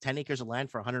home with 10 acres of land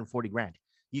for 140 grand.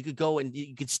 You could go and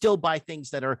you could still buy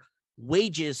things that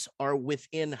wages are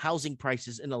within housing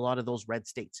prices in a lot of those red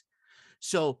states.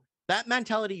 So That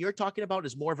mentality you're talking about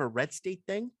is more of a red state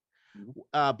thing.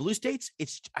 Blue states,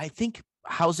 I think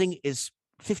housing is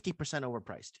 50%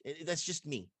 overpriced. That's just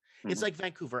me. It's Mhm. like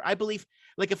Vancouver. I believe,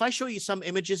 like, if I show you some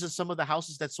images of some of the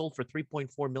houses that sold for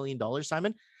 $3.4 million,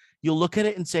 Simon, you'll look at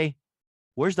it and say,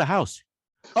 where's the house?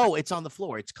 Oh, it's on the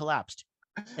floor. It's collapsed.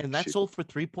 And that Shoot. sold for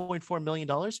 $3.4 million.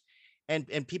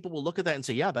 And people will look at that and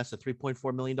say, yeah, that's a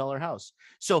 $3.4 million house.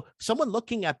 So someone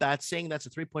looking at that saying that's a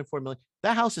 3.4 million,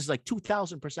 that house is like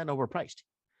 2,000% overpriced.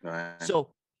 Right.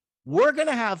 So we're going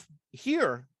to have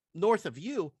here north of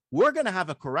you, we're going to have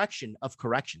a correction of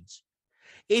corrections.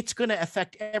 It's going to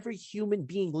affect every human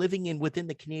being living in within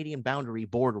the Canadian boundary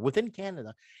border within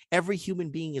Canada. Every human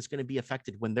being is going to be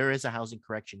affected when there is a housing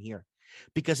correction here,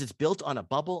 because it's built on a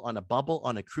bubble,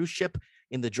 on a cruise ship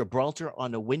in the Gibraltar,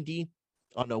 on a windy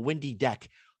deck,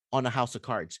 on a house of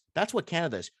cards. That's what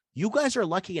Canada is. You guys are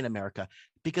lucky in America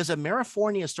because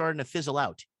Amerifornia is starting to fizzle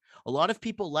out. A lot of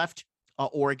people left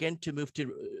Oregon to move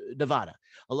to Nevada.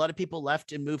 A lot of people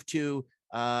left and moved to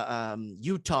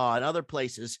Utah and other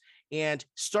places, and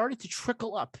started to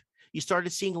trickle up. You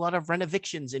started seeing a lot of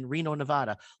renovictions in Reno,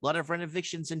 Nevada, a lot of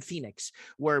renovictions in Phoenix,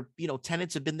 where,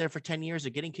 tenants have been there for 10 years,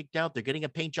 they're getting kicked out, they're getting a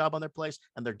paint job on their place,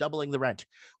 and they're doubling the rent.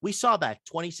 We saw that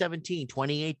 2017,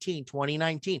 2018,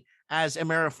 2019, as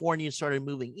Amerifornia started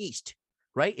moving east,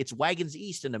 right? It's wagons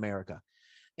east in America.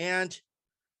 And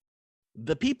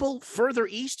the people further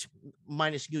east,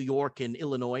 minus New York and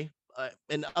Illinois,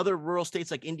 and other rural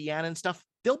states like Indiana and stuff,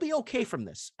 they'll be okay from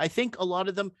this. I think a lot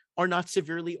of them are not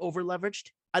severely over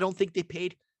leveraged. I don't think they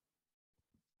paid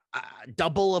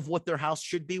double of what their house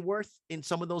should be worth in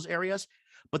some of those areas.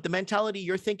 But the mentality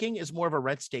you're thinking is more of a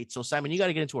red state. So Simon, you got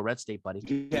to get into a red state,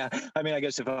 buddy. Yeah, I mean, I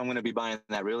guess if I'm going to be buying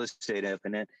that real estate up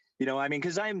in it,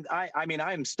 because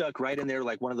I'm stuck right in there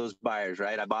like one of those buyers,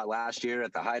 right? I bought last year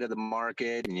at the height of the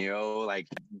market, and like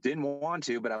didn't want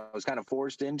to, but I was kind of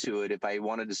forced into it if I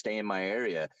wanted to stay in my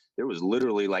area. There was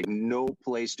literally like no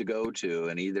place to go to,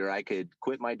 and either I could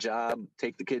quit my job,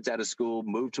 take the kids out of school,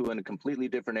 move to a completely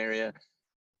different area,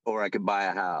 or I could buy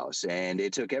a house. And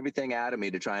it took everything out of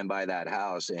me to try and buy that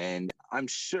house. And I'm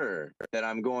sure that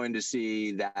I'm going to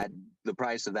see that the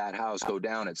price of that house go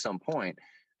down at some point,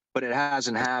 but it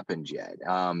hasn't happened yet.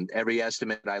 Every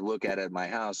estimate I look at my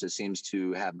house, it seems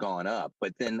to have gone up.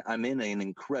 But then I'm in an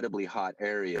incredibly hot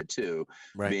area too,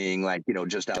 Right. being like,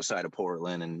 just outside of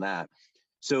Portland and that.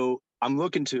 So I'm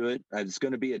looking to it. It's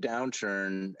going to be a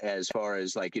downturn as far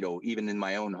as like, even in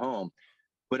my own home.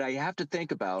 But I have to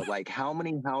think about like how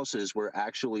many houses were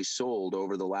actually sold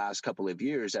over the last couple of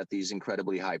years at these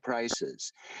incredibly high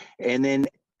prices. And then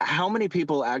how many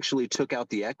people actually took out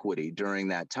the equity during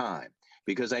that time?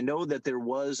 Because I know that there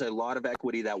was a lot of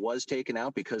equity that was taken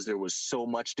out because there was so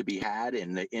much to be had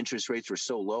and the interest rates were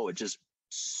so low. It just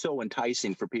so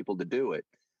enticing for people to do it.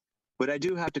 But I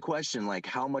do have to question like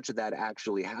how much of that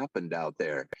actually happened out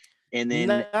there. And then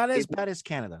not as bad as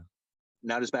Canada.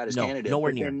 Not as bad as No, Canada.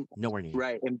 nowhere near. Nowhere near.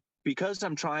 Right. And because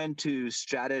I'm trying to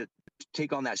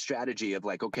take on that strategy of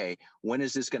like, okay, when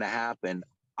is this going to happen?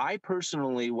 I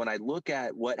personally, when I look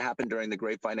at what happened during the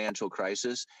great financial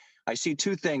crisis, I see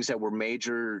two things that were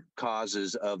major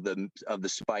causes of the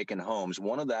spike in homes.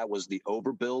 One of that was the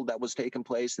overbuild that was taking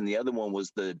place, and the other one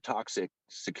was the toxic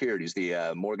securities,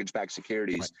 the mortgage-backed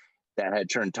securities that had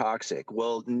turned toxic.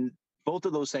 Well, both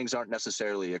of those things aren't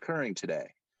necessarily occurring today.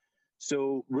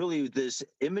 So really, this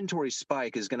inventory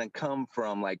spike is going to come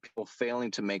from like people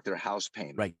failing to make their house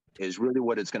payment. Right. Is really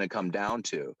what it's going to come down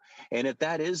to. And if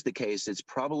that is the case, it's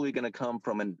probably going to come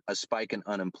from a spike in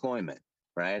unemployment,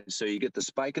 right? So you get the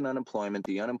spike in unemployment,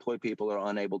 the unemployed people are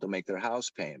unable to make their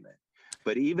house payment.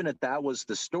 But even if that was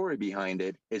the story behind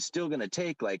it, it's still going to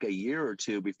take like a year or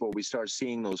two before we start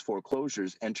seeing those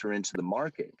foreclosures enter into the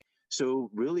market. So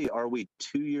really, are we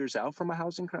 2 years out from a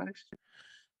housing crash?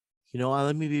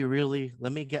 I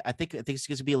think it's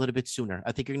going to be a little bit sooner.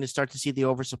 I think you're going to start to see the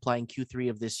oversupply in Q3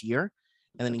 of this year.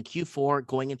 And then in Q4,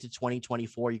 going into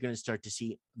 2024, you're going to start to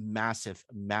see massive,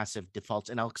 massive defaults.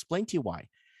 And I'll explain to you why.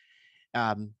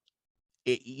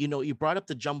 You brought up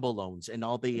the jumbo loans and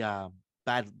all the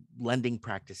bad lending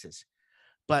practices.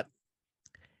 But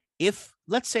if,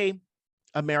 let's say,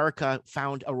 America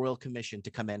found a royal commission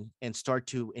to come in and start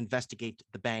to investigate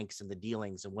the banks and the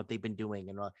dealings and what they've been doing.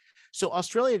 And so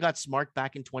Australia got smart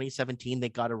back in 2017. They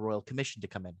got a royal commission to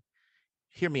come in.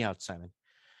 Hear me out, Simon.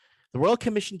 The royal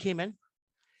commission came in,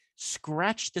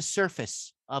 scratched the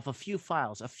surface of a few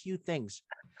files, a few things.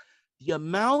 The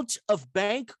amount of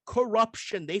bank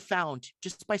corruption they found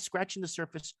just by scratching the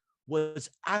surface was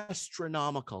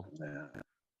astronomical. Yeah.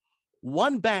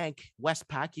 One bank,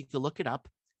 Westpac, you can look it up,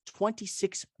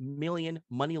 26 million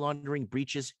money laundering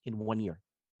breaches in 1 year.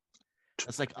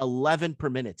 That's like 11 per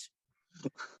minute.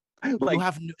 You Like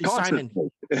have Simon.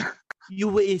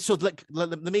 constantly. So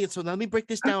let me break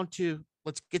this down to,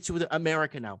 let's get to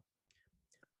America now.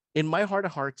 In my heart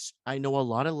of hearts, I know a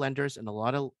lot of lenders and a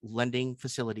lot of lending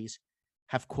facilities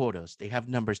have quotas. They have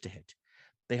numbers to hit.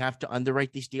 They have to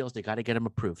underwrite these deals. They got to get them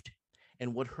approved.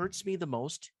 And what hurts me the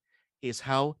most is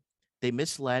how they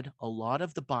misled a lot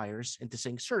of the buyers into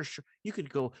saying, sir, you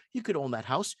could own that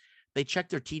house. They check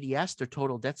their TDS, their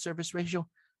total debt service ratio.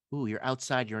 Ooh, you're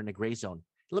outside, you're in a gray zone.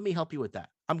 Let me help you with that.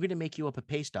 I'm going to make you up a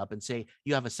pay stub and say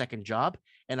you have a second job,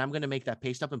 and I'm going to make that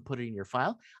pay stub and put it in your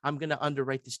file. I'm going to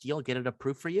underwrite this deal, get it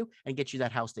approved for you, and get you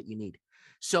that house that you need.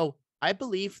 So I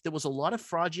believe there was a lot of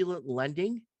fraudulent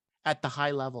lending at the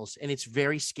high levels, and it's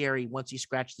very scary once you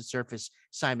scratch the surface,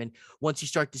 Simon, once you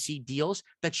start to see deals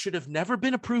that should have never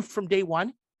been approved from day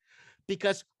one.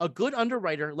 Because a good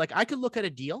underwriter, like, I could look at a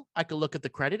deal, I could look at the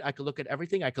credit, I could look at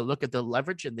everything, I could look at the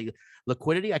leverage and the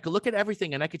liquidity, I could look at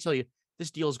everything, and I could tell you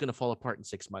this deal is going to fall apart in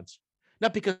 6 months.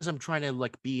 Not because I'm trying to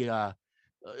like be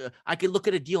I could look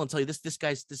at a deal and tell you this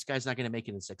guy's not going to make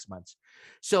it in 6 months.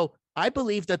 So I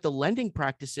believe that the lending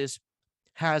practices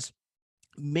has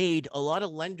made a lot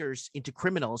of lenders into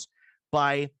criminals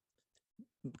by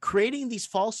creating these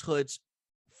falsehoods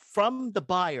from the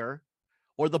buyer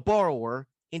or the borrower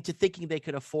into thinking they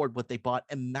could afford what they bought.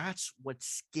 And that's what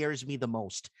scares me the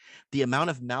most. The amount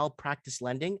of malpractice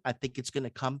lending, I think it's going to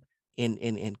come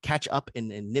and catch up and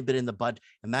nib it in the bud.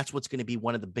 And that's what's going to be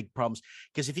one of the big problems.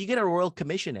 Because if you get a Royal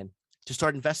Commission in to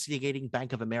start investigating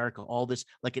Bank of America, all this,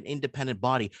 like an independent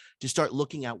body, to start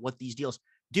looking at what these deals,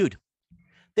 dude,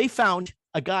 they found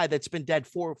a guy that's been dead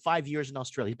 4 or 5 years in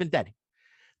Australia. He's been dead.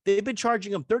 They've been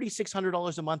charging him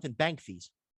 $3,600 a month in bank fees.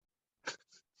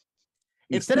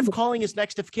 Instead of calling his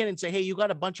next of kin and say, hey, you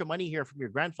got a bunch of money here from your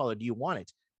grandfather. Do you want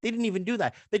it? They didn't even do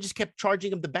that. They just kept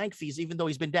charging him the bank fees, even though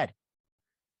he's been dead.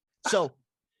 So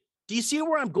do you see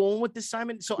where I'm going with this,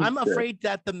 Simon? So I'm afraid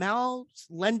that the mal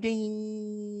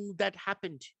lending that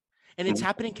happened, and it's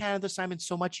happened in Canada, Simon,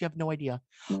 so much you have no idea.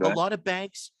 A lot of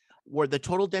banks where the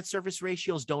total debt service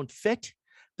ratios don't fit,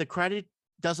 the credit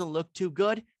doesn't look too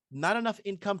good, not enough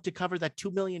income to cover that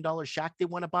 $2 million shack they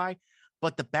want to buy,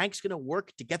 but the bank's going to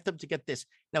work to get them to get this.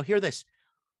 Now, hear this.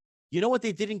 You know what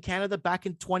they did in Canada back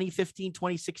in 2015,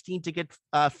 2016 to get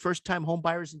first-time home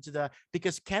buyers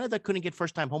because Canada couldn't get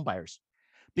first-time home buyers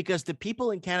because the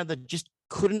people in Canada just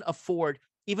couldn't afford,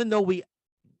 even though we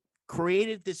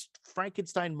created this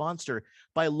Frankenstein monster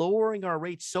by lowering our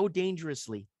rates so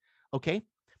dangerously, okay?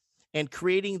 And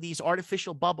creating these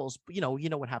artificial bubbles. You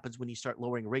know what happens when you start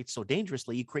lowering rates so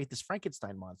dangerously, you create this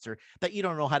Frankenstein monster that you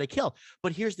don't know how to kill.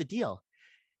 But here's the deal.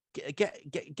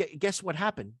 Guess what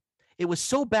happened? It was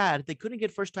so bad they couldn't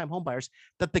get first-time homebuyers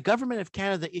that the government of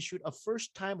Canada issued a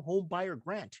first-time homebuyer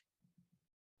grant.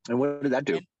 And what did that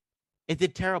do? And it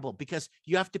did terrible because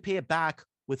you have to pay it back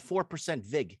with 4%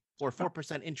 VIG or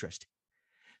 4% interest.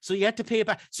 So you have to pay it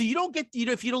back. So you don't get,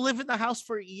 if you don't live in the house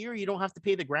for a year, you don't have to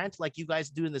pay the grant like you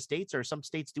guys do in the States, or some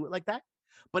states do it like that.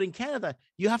 But in Canada,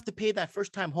 you have to pay that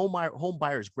first-time home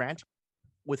buyer's grant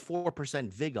with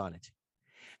 4% VIG on it.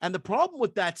 And the problem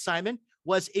with that, Simon,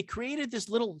 was it created this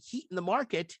little heat in the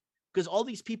market because all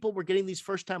these people were getting these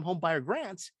first-time home buyer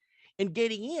grants and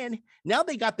getting in. Now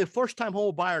they got the first-time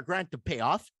home buyer grant to pay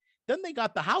off. Then they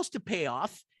got the house to pay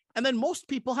off. And then most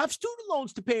people have student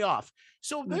loans to pay off.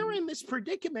 So they're in this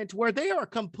predicament where they are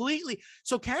completely,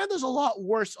 so Canada's a lot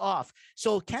worse off.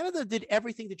 So Canada did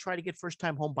everything to try to get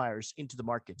first-time home buyers into the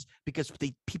markets because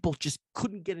people just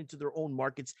couldn't get into their own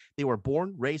markets they were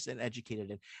born, raised, and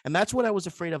educated in. And that's what I was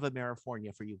afraid of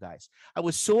California for you guys. I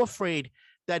was so afraid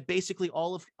that basically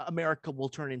all of America will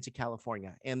turn into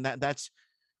California. And that's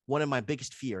one of my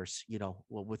biggest fears,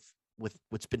 with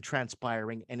what's been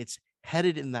transpiring, and it's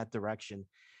headed in that direction.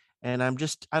 And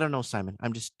I don't know, Simon.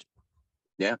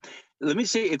 Yeah. Let me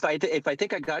see if I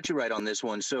think I got you right on this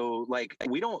one. So like,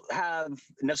 we don't have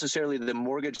necessarily the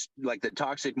mortgage, like the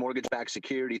toxic mortgage-backed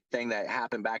security thing that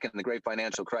happened back in the great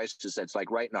financial crisis. That's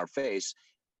like right in our face.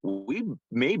 We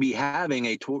may be having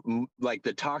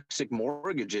the toxic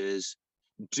mortgages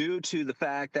due to the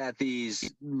fact that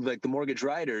these, like the mortgage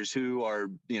writers who are,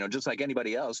 just like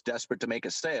anybody else, desperate to make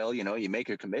a sale, you make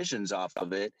your commissions off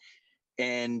of it.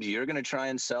 And you're going to try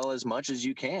and sell as much as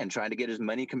you can, trying to get as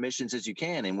many commissions as you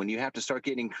can. And when you have to start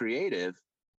getting creative,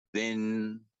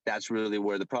 then that's really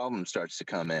where the problem starts to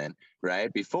come in,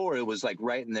 right? Before it was like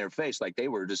right in their face, like they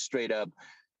were just straight up,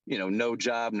 no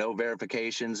job, no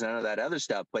verifications, none of that other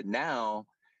stuff. But now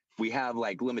we have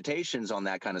like limitations on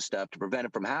that kind of stuff to prevent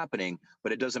it from happening.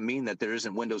 But it doesn't mean that there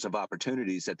isn't windows of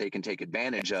opportunities that they can take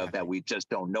advantage of that we just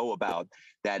don't know about,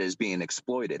 that is being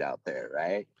exploited out there,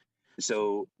 right?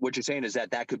 So what you're saying is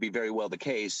that that could be very well the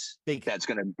case. Big. That's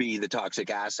going to be the toxic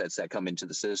assets that come into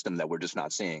the system that we're just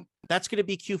not seeing. That's going to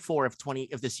be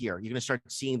Q4 of this year. You're going to start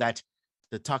seeing that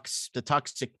the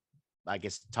toxic, I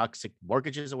guess, toxic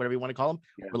mortgages or whatever you want to call them,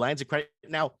 or lines of credit.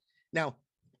 Now,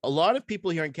 a lot of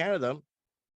people here in Canada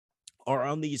are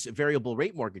on these variable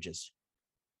rate mortgages.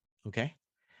 Okay.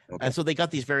 And so they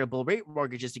got these variable rate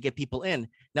mortgages to get people in.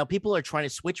 Now people are trying to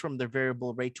switch from their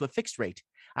variable rate to a fixed rate.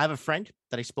 I have a friend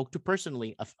that I spoke to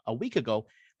personally a week ago.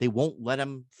 They won't let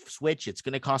him switch. It's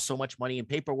going to cost so much money in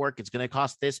paperwork. It's going to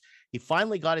cost this. He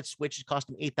finally got it switched. It cost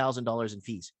him $8,000 in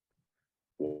fees.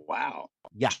 Wow.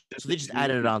 Yeah. So they just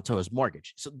added it onto his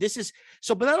mortgage. So this is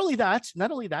but not only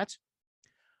that,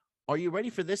 are you ready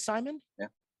for this, Simon? Yeah.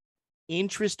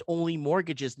 Interest only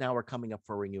mortgages now are coming up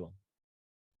for renewal.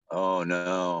 Oh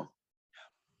no,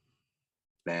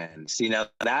 man. See, now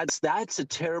that's a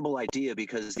terrible idea,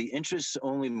 because the interest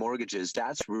only mortgages,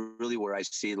 that's really where I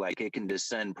see like it can just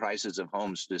send prices of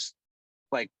homes just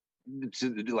like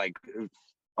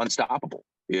unstoppable,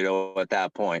 at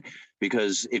that point.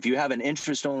 Because if you have an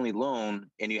interest only loan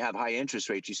and you have high interest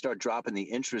rates, you start dropping the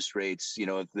interest rates,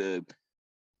 if the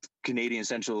Canadian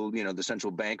central, the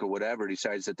central bank or whatever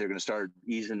decides that they're going to start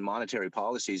easing monetary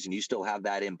policies, and you still have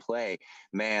that in play,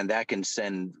 man, that can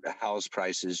send house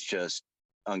prices just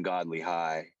ungodly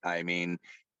high. I mean,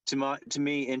 to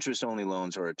me, interest only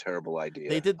loans are a terrible idea.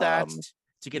 They did that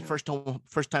to get first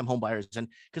time home buyers, and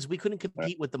because we couldn't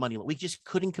compete with the money, we just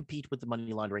couldn't compete with the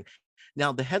money laundering.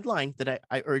 Now, the headline that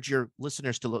I urge your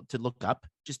listeners to look up,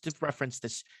 just to reference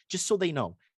this, just so they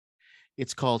know,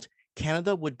 it's called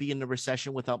Canada Would Be in a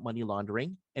Recession Without Money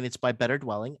Laundering, and it's by Better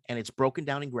Dwelling, and it's broken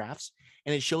down in graphs,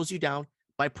 and it shows you down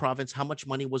by province how much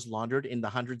money was laundered in the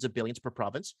hundreds of billions per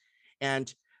province.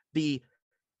 And the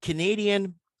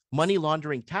Canadian Money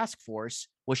Laundering Task Force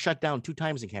was shut down 2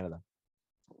 times in Canada.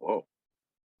 Whoa.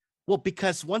 Well,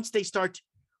 because once they start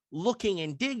looking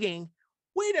and digging,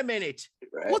 wait a minute,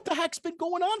 what the heck's been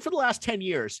going on for the last 10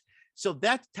 years? So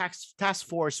that task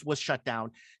force was shut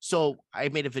down. So I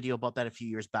made a video about that a few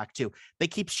years back too. They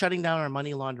keep shutting down our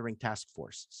money laundering task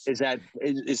force. Is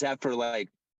that for like,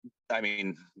 I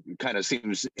mean, kind of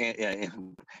seems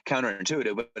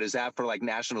counterintuitive, but is that for like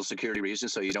national security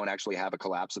reasons, so you don't actually have a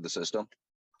collapse of the system?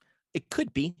 It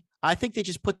could be. I think they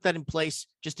just put that in place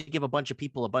just to give a bunch of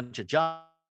people a bunch of jobs,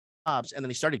 and then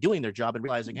they started doing their job and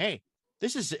realizing, hey,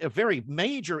 this is a very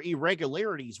major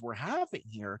irregularities we're having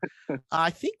here. I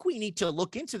think we need to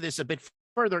look into this a bit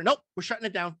further. Nope, we're shutting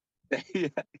it down. Yeah.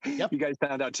 Yep. You guys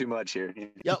found out too much here.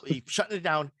 Yep, shutting it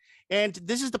down. And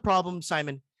this is the problem,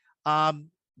 Simon.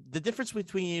 The difference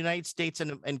between the United States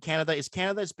and Canada is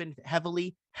Canada has been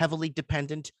heavily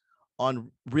dependent on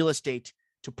real estate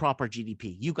to prop our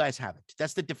GDP. You guys haven't.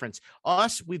 That's the difference.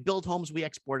 Us, we build homes, we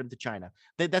export them to China.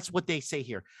 That's what they say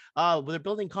here. They're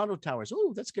building condo towers.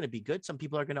 Oh, that's going to be good. Some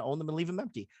people are going to own them and leave them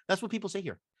empty. That's what people say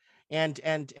here. And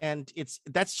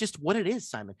that's just what it is,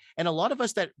 Simon. And a lot of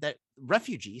us that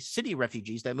refugees, city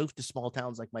refugees that move to small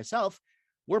towns like myself,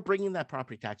 we're bringing that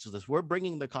property tax with us. We're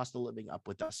bringing the cost of living up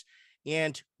with us,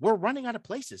 and we're running out of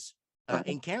places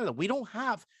in Canada.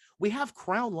 We have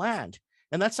Crown land,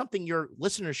 and that's something your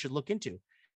listeners should look into.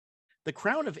 The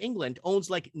Crown of England owns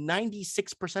like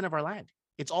 96% of our land.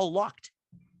 It's all locked.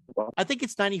 I think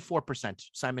it's 94%,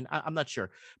 Simon. I'm not sure,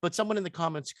 but someone in the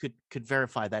comments could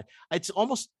verify that. It's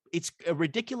a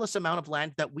ridiculous amount of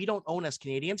land that we don't own as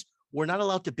Canadians. We're not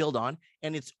allowed to build on,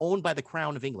 and it's owned by the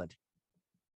Crown of England.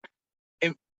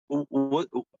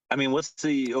 What's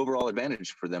the overall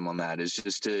advantage for them on that? Is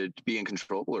just to be in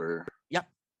control, or? Yep.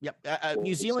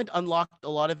 New Zealand unlocked a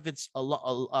lot of its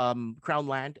Crown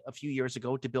land a few years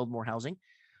ago to build more housing.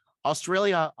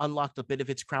 Australia unlocked a bit of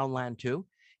its Crown land too.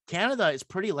 Canada is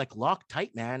pretty like locked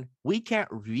tight, man. We can't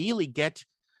really get,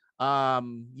 you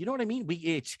know what I mean?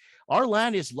 Our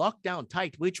land is locked down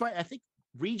tight. I think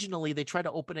regionally they try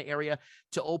to open an area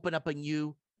to open up a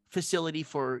new facility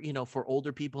for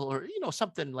older people, or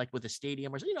something like with a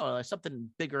stadium, or something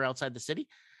bigger outside the city,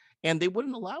 and they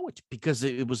wouldn't allow it because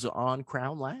it was on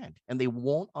Crown land, and they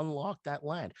won't unlock that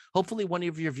land. Hopefully one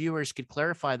of your viewers could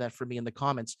clarify that for me in the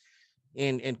comments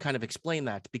and kind of explain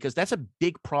that, because that's a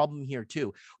big problem here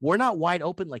too. We're not wide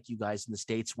open like you guys in the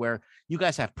States, where you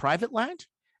guys have private land,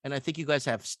 and I think you guys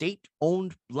have state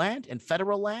owned land and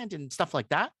federal land and stuff like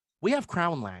that. We have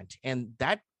Crown land, and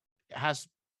that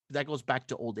goes back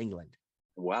to Old England.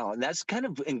 Wow. And that's kind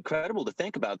of incredible to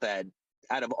think about, that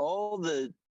out of all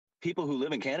the people who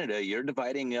live in Canada, you're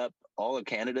dividing up all of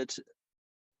Canada to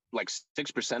like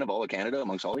 6% of all of Canada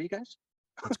amongst all of you guys?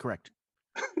 That's correct.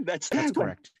 That's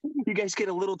correct. You guys get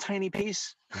a little tiny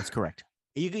piece. That's correct.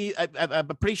 I'm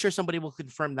pretty sure somebody will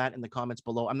confirm that in the comments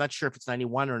below. I'm not sure if it's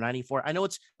 91 or 94. I know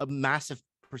it's a massive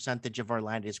percentage of our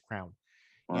land is crown,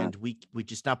 and we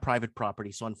just not private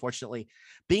property. So unfortunately,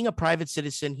 being a private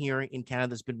citizen here in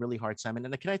Canada has been really hard, Simon.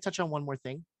 And can I touch on one more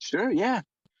thing? Sure, yeah.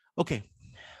 Okay.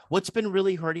 What's been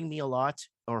really hurting me a lot,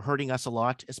 or hurting us a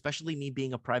lot, especially me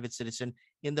being a private citizen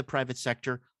in the private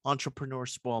sector, entrepreneur,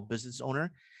 small business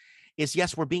owner, is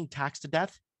yes, we're being taxed to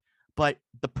death. But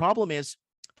the problem is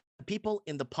people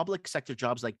in the public sector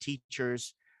jobs like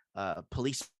teachers,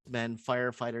 policemen,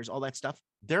 firefighters, all that stuff,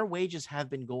 their wages have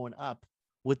been going up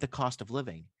with the cost of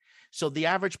living. So the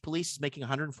average police is making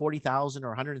 140,000 or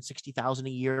 160,000 a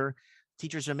year.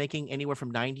 Teachers are making anywhere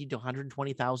from 90 to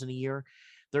 120,000 a year.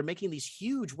 They're making these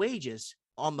huge wages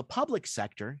on the public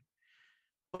sector,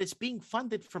 but it's being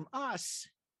funded from us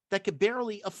that could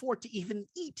barely afford to even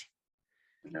eat.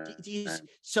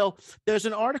 So there's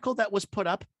an article that was put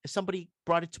up. Somebody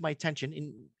brought it to my attention,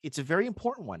 and it's a very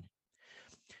important one.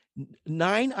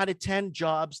 9 out of 10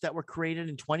 jobs that were created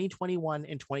in 2021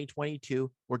 and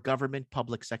 2022 were government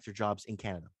public sector jobs in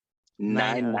Canada.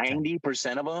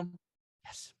 90% of them?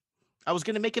 Yes. I was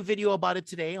going to make a video about it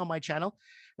today on my channel,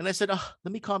 and I said, oh,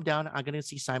 let me calm down. I'm going to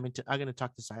see Simon. I'm going to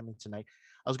talk to Simon tonight.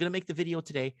 I was going to make the video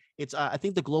today. It's I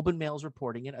think the Globe and Mail is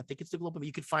reporting it. I think it's the Globe and Mail.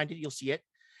 You can find it. You'll see it.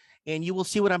 And you will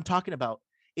see what I'm talking about.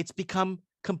 It's become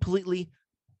completely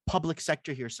public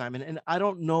sector here, Simon. And I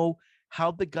don't know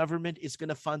how the government is going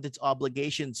to fund its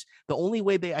obligations. The only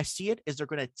way I see it is they're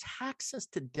going to tax us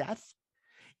to death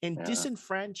and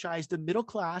disenfranchise the middle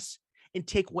class and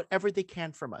take whatever they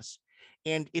can from us.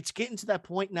 And it's getting to that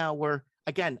point now where,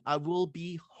 again, I will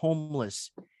be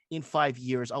homeless in 5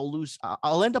 years.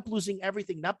 I'll end up losing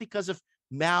everything, not because of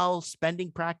spending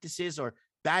practices or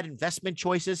bad investment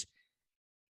choices,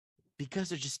 because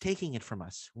they're just taking it from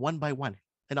us one by one,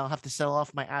 and I'll have to sell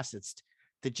off my assets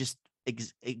to just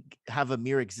have a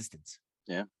mere existence.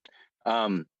 Yeah.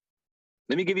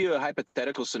 Let me give you a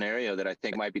hypothetical scenario that I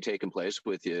think might be taking place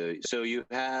with you. So you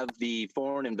have the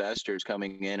foreign investors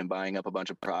coming in and buying up a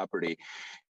bunch of property,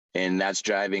 and that's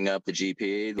driving up the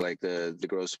GP, like the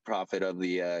gross profit of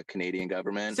the Canadian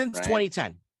government. Since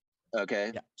 2010.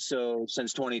 Okay. Yeah. So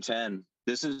since 2010.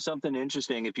 This is something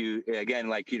interesting. If you, again,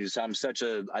 like you just,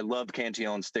 I love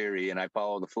Cantillon's theory, and I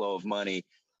follow the flow of money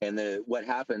and what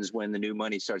happens when the new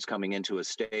money starts coming into a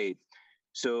state.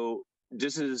 So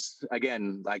this is,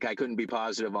 again, like I couldn't be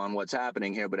positive on what's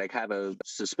happening here, but I have a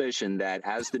suspicion that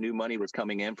as the new money was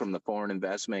coming in from the foreign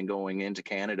investment going into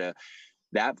Canada,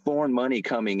 that foreign money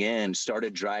coming in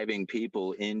started driving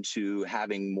people into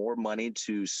having more money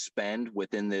to spend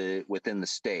within the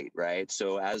state, right?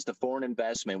 So as the foreign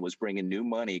investment was bringing new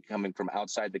money coming from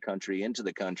outside the country into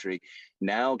the country,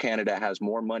 now Canada has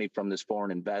more money from this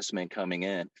foreign investment coming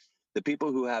in. The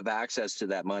people who have access to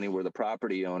that money were the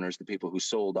property owners, the people who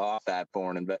sold off that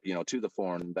to the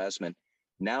foreign investment.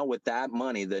 Now with that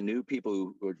money, the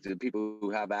people who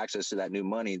have access to that new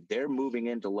money, they're moving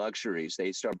into luxuries.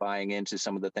 They start buying into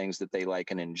some of the things that they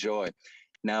like and enjoy.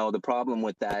 Now, the problem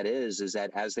with that is that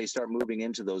as they start moving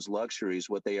into those luxuries,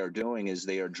 what they are doing is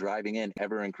they are driving in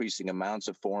ever increasing amounts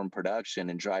of foreign production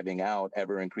and driving out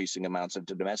ever increasing amounts of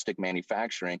domestic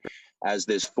manufacturing, as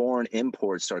this foreign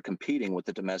imports start competing with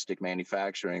the domestic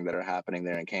manufacturing that are happening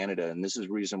there in Canada. And this is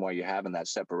the reason why you're having that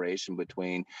separation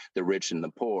between the rich and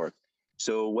the poor.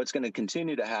 So what's going to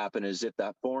continue to happen is if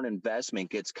that foreign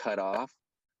investment gets cut off,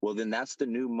 well, then that's the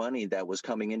new money that was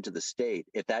coming into the state.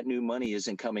 If that new money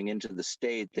isn't coming into the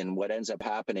state, then what ends up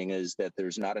happening is that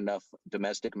there's not enough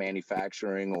domestic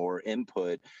manufacturing or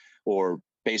input, or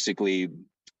basically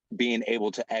being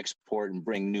able to export and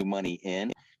bring new money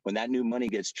in. When that new money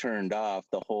gets turned off,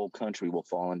 the whole country will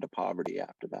fall into poverty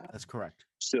after that. That's correct.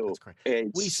 So that's correct.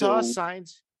 We saw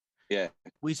signs. Yeah.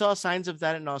 We saw signs of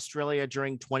that in Australia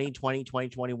during 2020,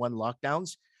 2021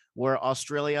 lockdowns, where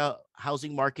Australia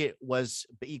housing market was,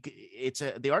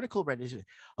 the article read is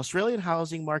Australian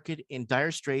housing market in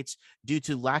dire straits due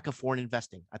to lack of foreign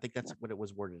investing. I think that's what it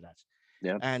was worded as.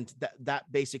 Yeah. And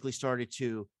that basically started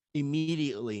to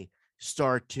immediately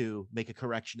start to make a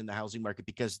correction in the housing market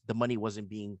because the money wasn't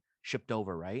being shipped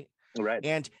over. Right. Right.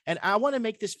 And I want to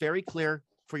make this very clear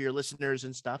for your listeners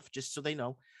and stuff, just so they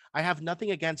know. I have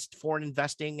nothing against foreign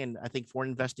investing, and I think foreign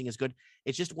investing is good.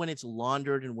 It's just when it's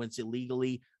laundered and when it's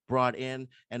illegally brought in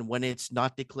and when it's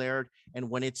not declared and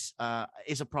when it's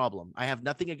is a problem. I have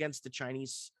nothing against the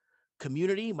Chinese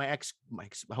community. I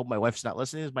hope my wife's not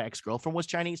listening. My ex-girlfriend was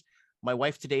Chinese. My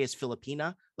wife today is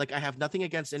Filipina. Like, I have nothing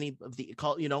against any of the,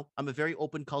 I'm a very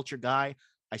open culture guy.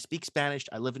 I speak Spanish.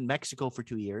 I live in Mexico for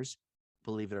 2 years,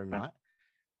 believe it or not.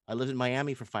 I lived in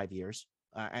Miami for 5 years.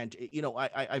 And you know,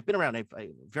 I've been around. I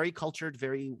very cultured,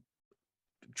 very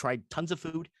tried tons of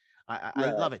food. I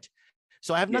Right. love it.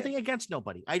 So I have Yeah. nothing against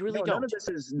nobody. I really No, don't.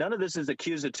 none of this is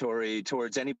accusatory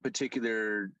towards any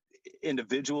particular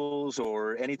individuals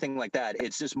or anything like that.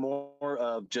 It's just more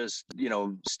of just,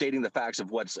 stating the facts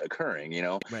of what's occurring,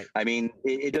 Right. I mean,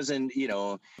 it doesn't,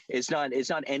 it's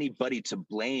not anybody to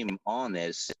blame on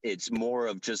this. It's more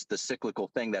of just the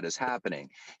cyclical thing that is happening.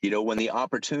 When the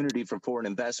opportunity for foreign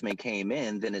investment came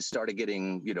in, then it started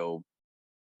getting,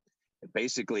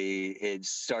 basically it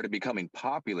started becoming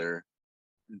popular.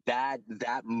 That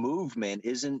movement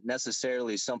isn't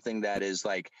necessarily something that is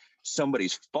like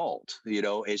somebody's fault.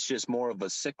 It's just more of a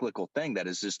cyclical thing that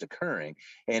is just occurring.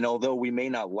 And although we may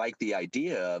not like the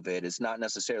idea of it, it's not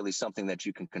necessarily something that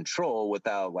you can control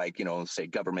without, like, say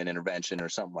government intervention or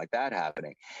something like that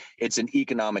happening. It's an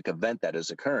economic event that is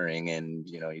occurring, and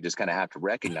you just kind of have to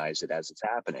recognize it as it's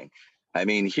happening. I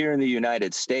mean, here in the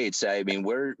United States, I mean,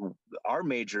 our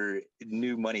major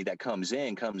new money that comes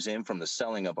in from the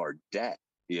selling of our debt.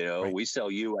 Right. We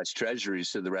sell U.S.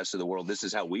 treasuries to the rest of the world. This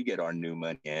is how we get our new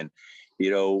money in.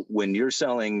 When you're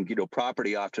selling,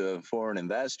 property off to foreign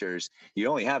investors, you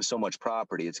only have so much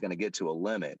property. It's going to get to a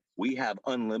limit. We have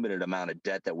unlimited amount of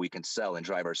debt that we can sell and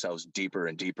drive ourselves deeper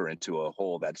and deeper into a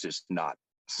hole that's just not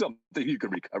something you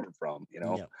can recover from,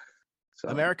 Yeah. So,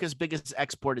 America's biggest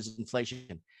export is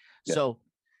inflation. yeah.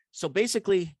 So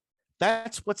basically,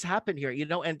 that's what's happened here.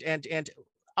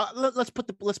 Let's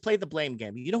play the blame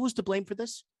game. You know who's to blame for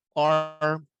this?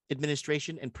 Our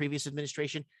administration and previous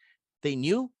administration. They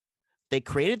knew. They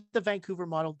created the Vancouver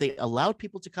model. They allowed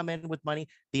people to come in with money.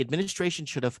 The administration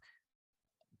should have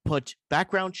put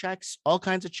background checks, all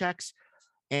kinds of checks.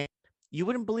 And you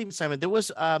wouldn't believe it, Simon. There was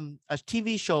a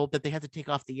TV show that they had to take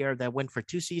off the air that went for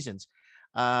 2 seasons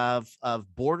of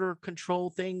border control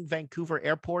thing, Vancouver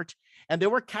Airport, and they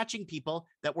were catching people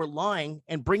that were lying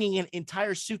and bringing in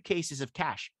entire suitcases of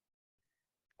cash.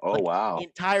 Oh, Like wow.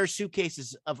 entire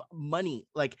suitcases of money,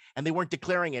 like, and they weren't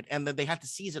declaring it, and then they had to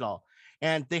seize it all,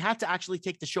 and they had to actually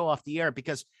take the show off the air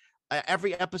because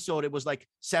every episode it was like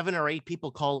 7 or 8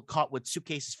 people caught with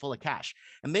suitcases full of cash,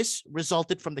 and this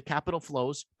resulted from the capital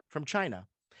flows from China.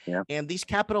 Yeah. And these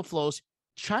capital flows,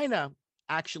 China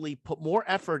actually put more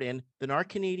effort in than our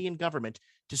Canadian government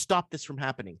to stop this from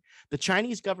happening. The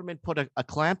Chinese government put a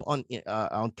clamp on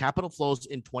capital flows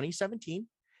in 2017,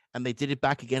 and they did it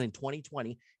back again in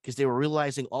 2020 because they were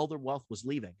realizing all their wealth was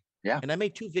leaving. Yeah. And I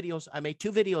made two videos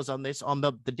on this, on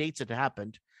the dates it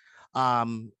happened,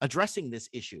 addressing this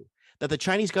issue, that the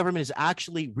Chinese government is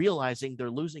actually realizing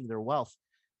they're losing their wealth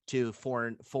to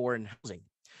foreign housing.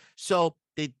 So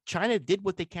China did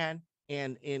what they can,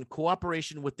 and in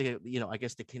cooperation with the, I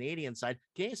guess the Canadian side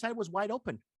was wide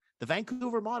open. The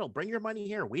Vancouver model, bring your money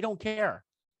here. We don't care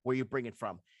where you bring it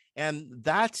from. And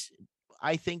that's,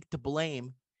 I think, to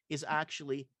blame is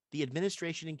actually the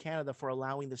administration in Canada for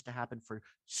allowing this to happen for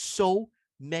so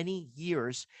many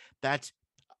years, that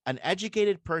an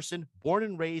educated person born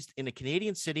and raised in a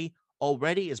Canadian city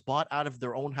already is bought out of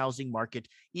their own housing market.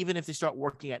 Even if they start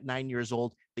working at 9 years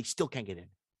old, they still can't get in.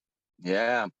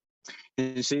 Yeah.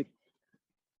 You see,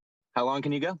 how long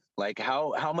can you go? Like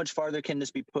how much farther can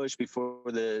this be pushed before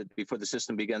the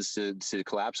system begins to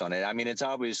collapse on it? I mean, it's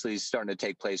obviously starting to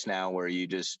take place now where you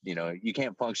just, you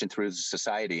can't function through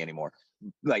society anymore.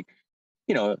 Like,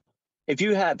 if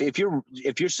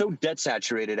you're so debt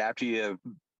saturated after you've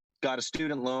got a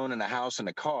student loan and a house and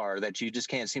a car that you just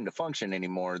can't seem to function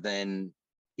anymore, then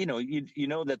you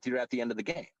know that you're at the end of the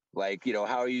game. Like,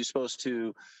 how are you supposed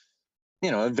to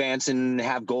advance and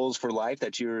have goals for life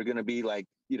that you're going to be like,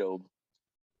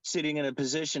 sitting in a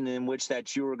position in which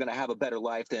that you're going to have a better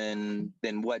life than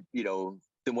what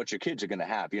your kids are going to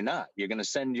have? You're not. You're going to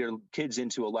send your kids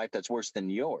into a life that's worse than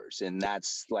yours, and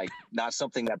that's like not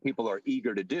something that people are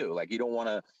eager to do. Like, you don't want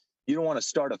to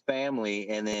start a family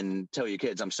and then tell your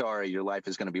kids, I'm sorry, your life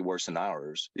is going to be worse than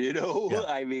ours. Yeah.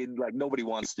 I mean, like, nobody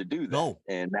wants to do that. No.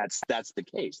 And that's the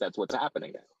case. That's what's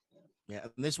happening now. Yeah,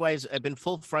 and this why I've been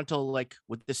full frontal, like,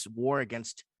 with this war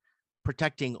against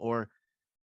protecting or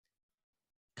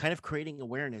kind of creating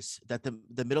awareness that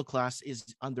the middle class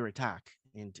is under attack,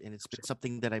 and it's been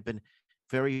something that I've been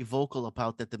very vocal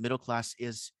about, that the middle class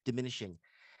is diminishing,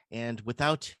 and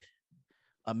without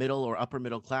a middle or upper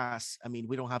middle class, I mean,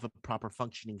 we don't have a proper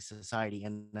functioning society.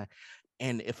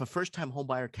 And if a first-time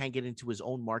homebuyer can't get into his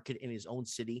own market in his own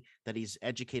city that he's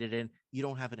educated in, you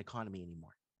don't have an economy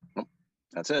anymore.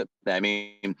 That's it. I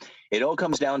mean, it all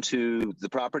comes down to the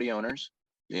property owners,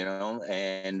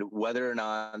 and whether or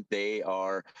not they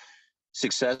are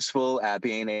successful at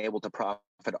being able to profit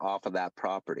off of that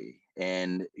property.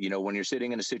 And, you know, when you're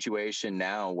sitting in a situation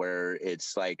now where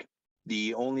it's like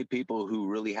the only people who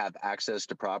really have access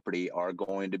to property are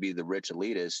going to be the rich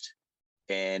elitist,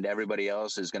 and everybody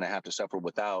else is going to have to suffer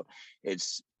without,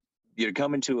 it's, you're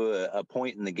coming to a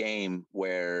point in the game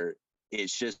where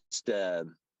it's just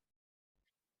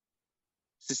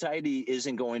society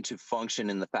isn't going to function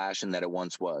in the fashion that it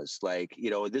once was. Like,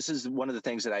 you know, this is one of the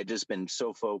things that I just been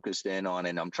so focused in on,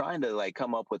 and I'm trying to like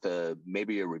come up with a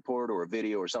maybe a report or a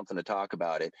video or something to talk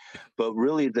about it. But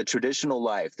really, the traditional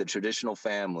life, the traditional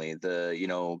family, the, you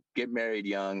know, get married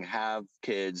young, have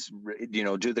kids, you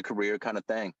know, do the career kind of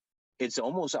thing, it's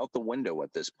almost out the window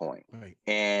at this point. Right.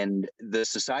 And the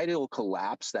societal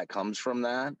collapse that comes from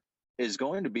that is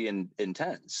going to be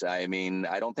intense. I mean,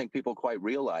 I don't think people quite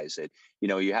realize it. You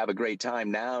know, you have a great time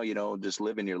now, you know, just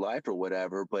living your life or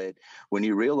whatever. But when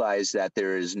you realize that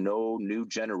there is no new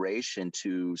generation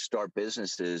to start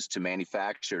businesses, to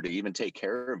manufacture, to even take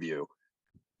care of you,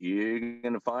 you're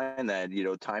going to find that, you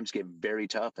know, times get very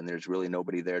tough, and there's really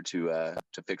nobody there to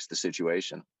fix the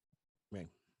situation. Right.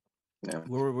 Yeah.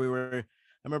 I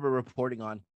remember reporting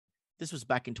on, this was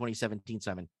back in 2017,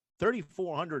 Simon.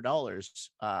 $3,400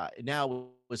 now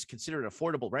was considered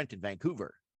affordable rent in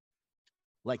Vancouver.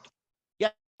 Like, yeah,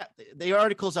 the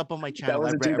article's up on my channel. I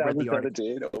read the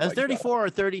article. It was 34 or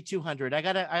 3,200.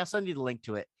 I'll send you the link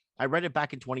to it. I read it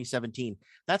back in 2017.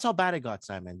 That's how bad it got,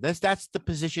 Simon. That's the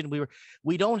position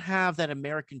we don't have that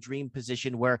American dream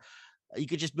position where you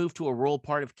could just move to a rural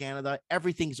part of Canada.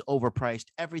 Everything's overpriced.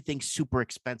 Everything's super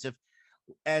expensive.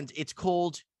 And it's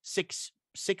cold 6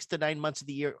 to 9 months of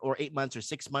the year, or 8 months, or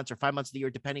 6 months, or 5 months of the year,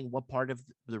 depending what part of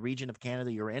the region of Canada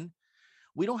you're in.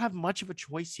 We don't have much of a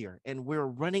choice here, and we're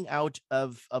running out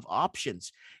of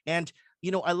options. And,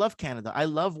 you know, I love Canada. I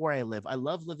love where I live. I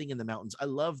love living in the mountains. I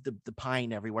love the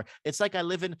pine everywhere. It's like I've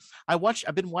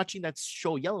been watching that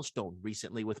show Yellowstone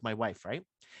recently with my wife, right?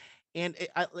 And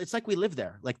it's like we live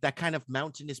there, like that kind of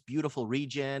mountainous, beautiful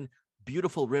region,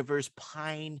 beautiful rivers,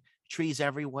 pine trees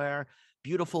everywhere,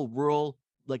 beautiful rural,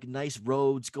 like nice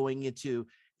roads going into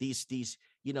these,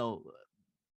 you know,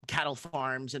 cattle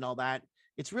farms and all that.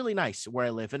 It's really nice where I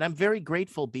live, and I'm very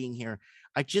grateful being here.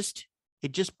 It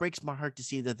just breaks my heart to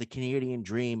see that the Canadian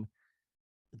dream,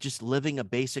 just living a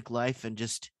basic life and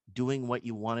just doing what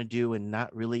you want to do and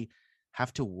not really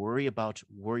have to worry about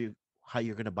how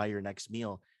you're going to buy your next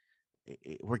meal.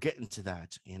 We're getting to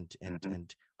that.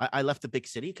 And I left the big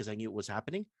city because I knew it was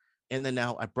happening. And then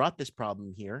now I brought this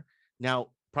problem here. Now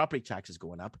property tax is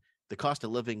going up. The cost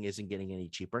of living isn't getting any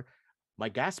cheaper. My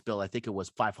gas bill, I think it was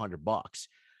 $500.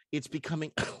 It's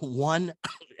becoming one,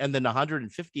 and then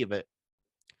 150 of it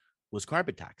was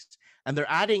carbon tax. And they're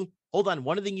adding, hold on,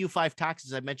 one of the new 5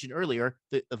 taxes I mentioned earlier,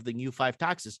 of the new 5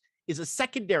 taxes, is a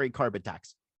secondary carbon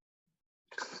tax.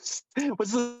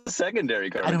 What's the secondary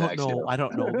carbon tax? I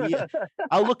don't know.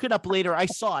 I'll look it up later. I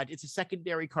saw it. It's a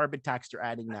secondary carbon tax they're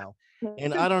adding now.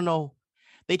 And I don't know.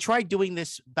 They tried doing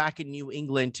this back in New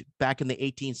England back in the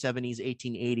 1870s,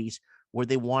 1880s, where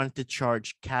they wanted to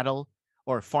charge cattle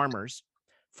or farmers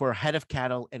for head of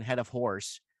cattle and head of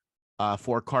horse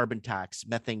for carbon tax,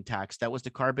 methane tax. That was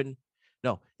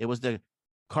it was the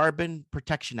Carbon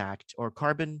Protection Act, or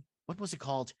what was it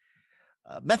called?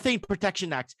 Methane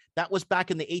Protection Act. That was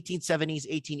back in the 1870s,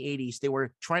 1880s. They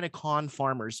were trying to con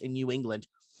farmers in New England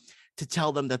to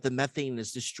tell them that the methane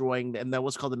is destroying, and that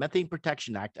was called the Methane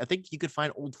Protection Act. I think you could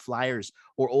find old flyers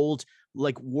or old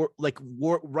war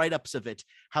write-ups of it,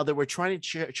 how they were trying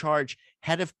to charge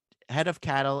head of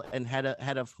cattle and head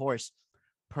of horse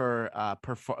per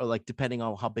like depending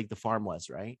on how big the farm was,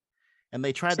 right? And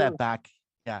they tried that back.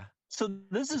 Yeah. So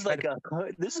this is like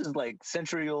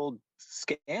century-old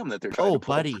scam that they're trying to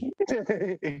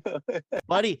pull.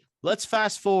 buddy, let's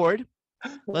fast forward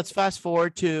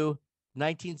to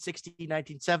 1960,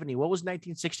 1970. What was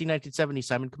 1960, 1970,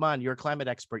 Simon? Come on, you're a climate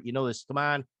expert. You know this. Come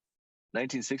on.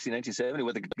 1960, 1970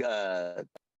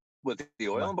 with the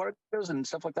oil embargoes and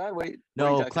stuff like that. Wait,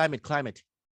 no, climate.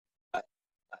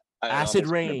 Acid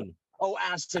rain. Oh,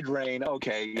 acid rain.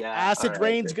 Okay, yeah. Acid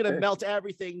rain's gonna melt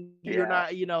everything. You're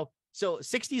not, you know. So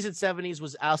 60s and 70s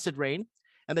was acid rain,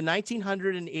 and the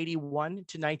 1981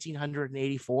 to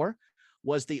 1984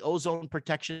 was the Ozone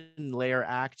Protection Layer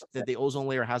Act, that the ozone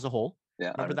layer has a hole.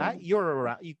 Yeah, remember that? You're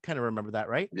around. You kind of remember that,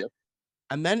 right? Yep.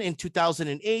 And then in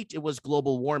 2008, it was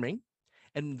global warming.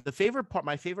 And my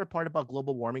favorite part about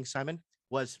global warming, Simon,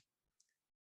 was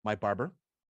my barber,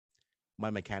 my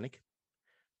mechanic,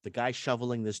 the guy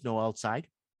shoveling the snow outside,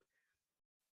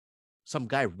 some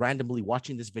guy randomly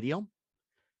watching this video.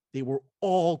 They were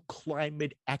all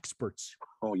climate experts.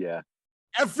 Oh, yeah.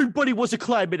 Everybody was a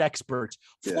climate expert.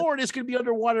 Yeah. Florida is going to be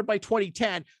underwater by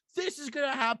 2010. This is going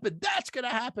to happen. That's going to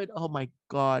happen. Oh my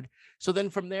God. So then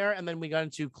from there, and then we got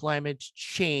into climate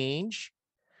change.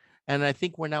 And I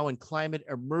think we're now in climate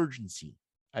emergency.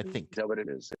 I think. Is that what it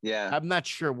is? Yeah. I'm not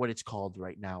sure what it's called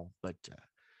right now, but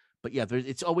yeah,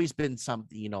 it's always been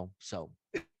something, you know, so.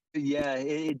 Yeah,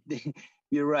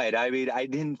 you're right. I mean, I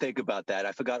didn't think about that.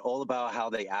 I forgot all about how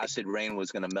the acid rain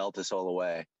was going to melt us all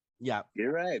away. Yeah.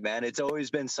 You're right, man. It's always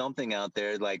been something out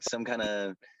there, like some kind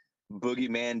of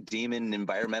boogeyman demon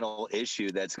environmental issue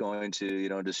that's going to, you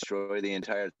know, destroy the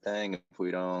entire thing if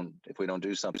we don't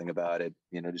do something about it,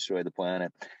 you know, destroy the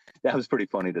planet. That was pretty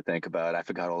funny to think about. I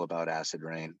forgot all about acid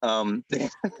rain.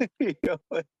 You know,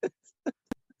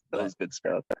 that was good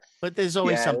stuff. But there's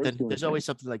always Yeah, something. There's always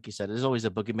something, like you said. There's always a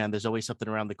boogeyman. There's always something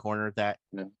around the corner. That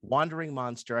wandering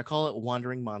monster. I call it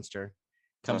wandering monster.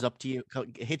 Comes up to you,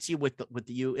 hits you with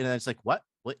you, and it's like, what?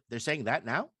 They're saying that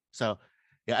now? So,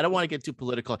 yeah, I don't want to get too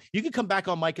political. You can come back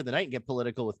on Mike of the Night and get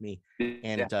political with me.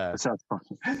 And that sounds fun.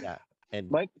 Yeah. And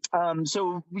Mike,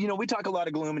 so you know, we talk a lot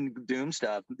of gloom and doom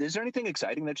stuff. Is there anything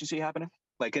exciting that you see happening?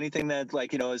 Like anything that,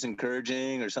 like, you know, is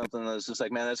encouraging or something that's just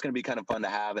like, man, that's going to be kind of fun to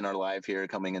have in our life here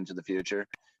coming into the future.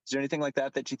 Is there anything like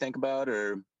that you think about?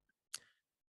 Or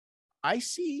I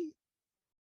see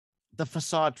the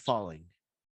facade falling,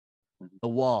 the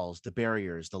walls, the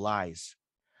barriers, the lies.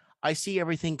 I see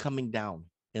everything coming down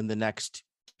in the next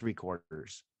 3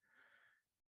 quarters.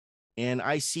 And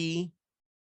I see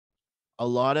a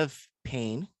lot of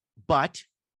pain, but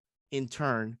in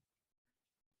turn,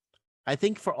 I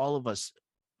think for all of us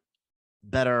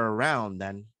that are around,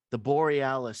 then the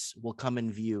Borealis will come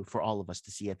in view for all of us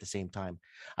to see at the same time.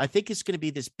 I think it's going to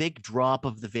be this big drop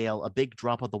of the veil, a big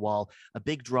drop of the wall, a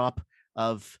big drop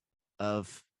of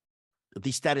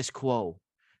the status quo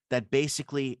that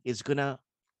basically is going to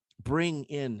bring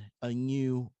in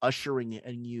ushering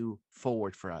a new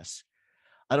forward for us.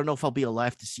 I don't know if I'll be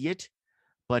alive to see it,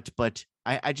 but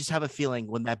I just have a feeling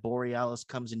when that Borealis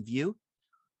comes in view,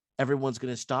 everyone's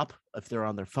going to stop. If they're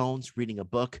on their phones, reading a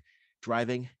book,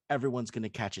 driving, everyone's going to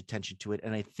catch attention to it.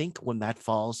 And I think when that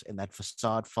falls and that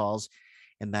facade falls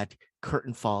and that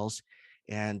curtain falls,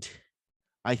 and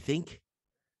I think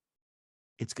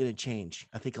it's going to change.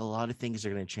 I think a lot of things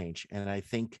are going to change. And I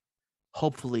think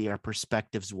hopefully our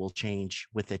perspectives will change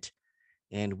with it,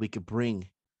 and we could bring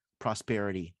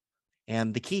prosperity.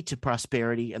 And the key to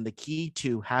prosperity and the key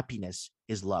to happiness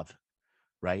is love,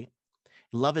 right?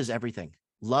 Love is everything.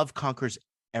 Love conquers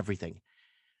everything.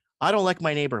 I don't like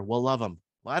my neighbor. Well, love him.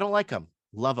 Well, I don't like him.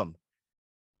 Love him.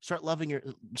 Start loving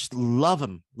just love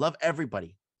him. Love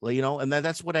everybody. Well, you know, and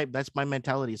that's my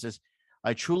mentality. It says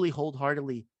I truly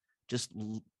wholeheartedly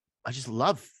I just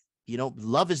love, you know,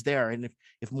 love is there. And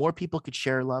if more people could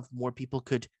share love, more people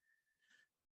could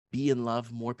be in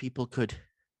love, more people could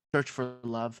search for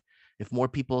love. If more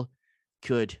people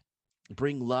could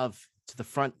bring love to the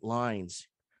front lines,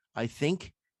 I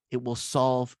think it will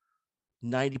solve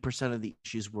 90% of the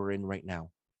issues we're in right now.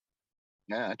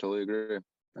 Yeah, I totally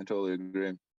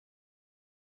agree.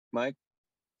 Mike,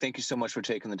 thank you so much for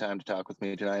taking the time to talk with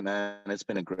me tonight, man. It's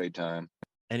been a great time.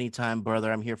 Anytime,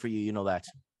 brother. I'm here for you. You know that.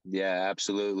 Yeah,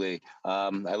 absolutely. I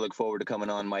look forward to coming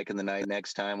on Mike in the Night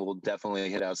next time. We'll definitely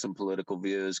hit out some political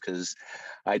views, because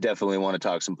I definitely want to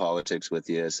talk some politics with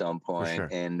you at some point. For sure.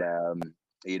 And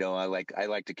you know, I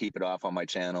like to keep it off on my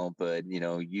channel, but you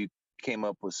know, you came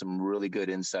up with some really good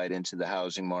insight into the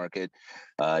housing market.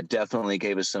 Definitely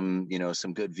gave us some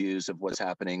good views of what's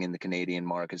happening in the Canadian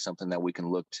market, something that we can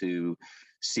look to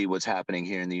see what's happening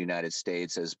here in the United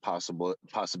States as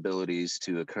possibilities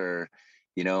to occur.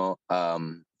 You know,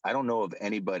 I don't know of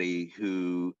anybody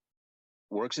who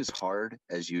works as hard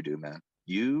as you do, man.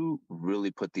 You really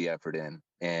put the effort in,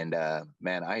 and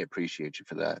man, I appreciate you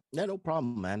for that. Yeah, no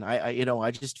problem, man.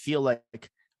 I just feel like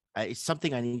it's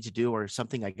something I need to do, or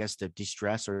something, I guess, to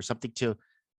de-stress, or something to,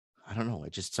 I don't know.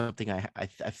 It's just something I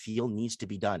feel needs to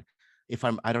be done.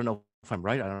 I don't know if I'm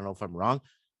right. I don't know if I'm wrong.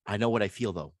 I know what I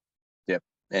feel, though. Yep.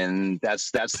 And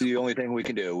that's the only thing we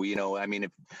can do. You know, I mean,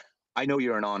 if I know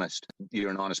you're an honest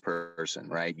person,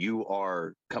 right? You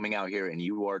are coming out here and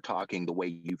you are talking the way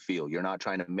you feel. You're not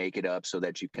trying to make it up so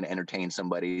that you can entertain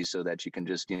somebody, so that you can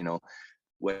just, you know,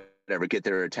 whatever, get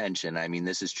their attention. I mean,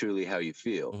 this is truly how you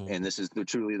feel. Mm-hmm. And this is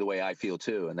truly the way I feel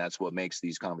too. And that's what makes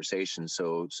these conversations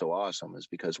so awesome, is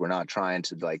because we're not trying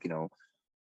to, like, you know,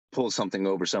 pull something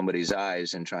over somebody's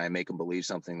eyes and try and make them believe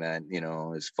something that, you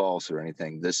know, is false or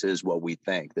anything. This is what we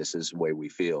think. This is the way we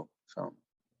feel. So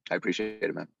I appreciate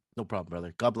it, man. No problem,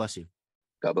 brother. God bless you.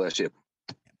 God bless you.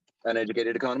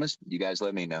 Uneducated economist, you guys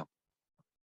let me know.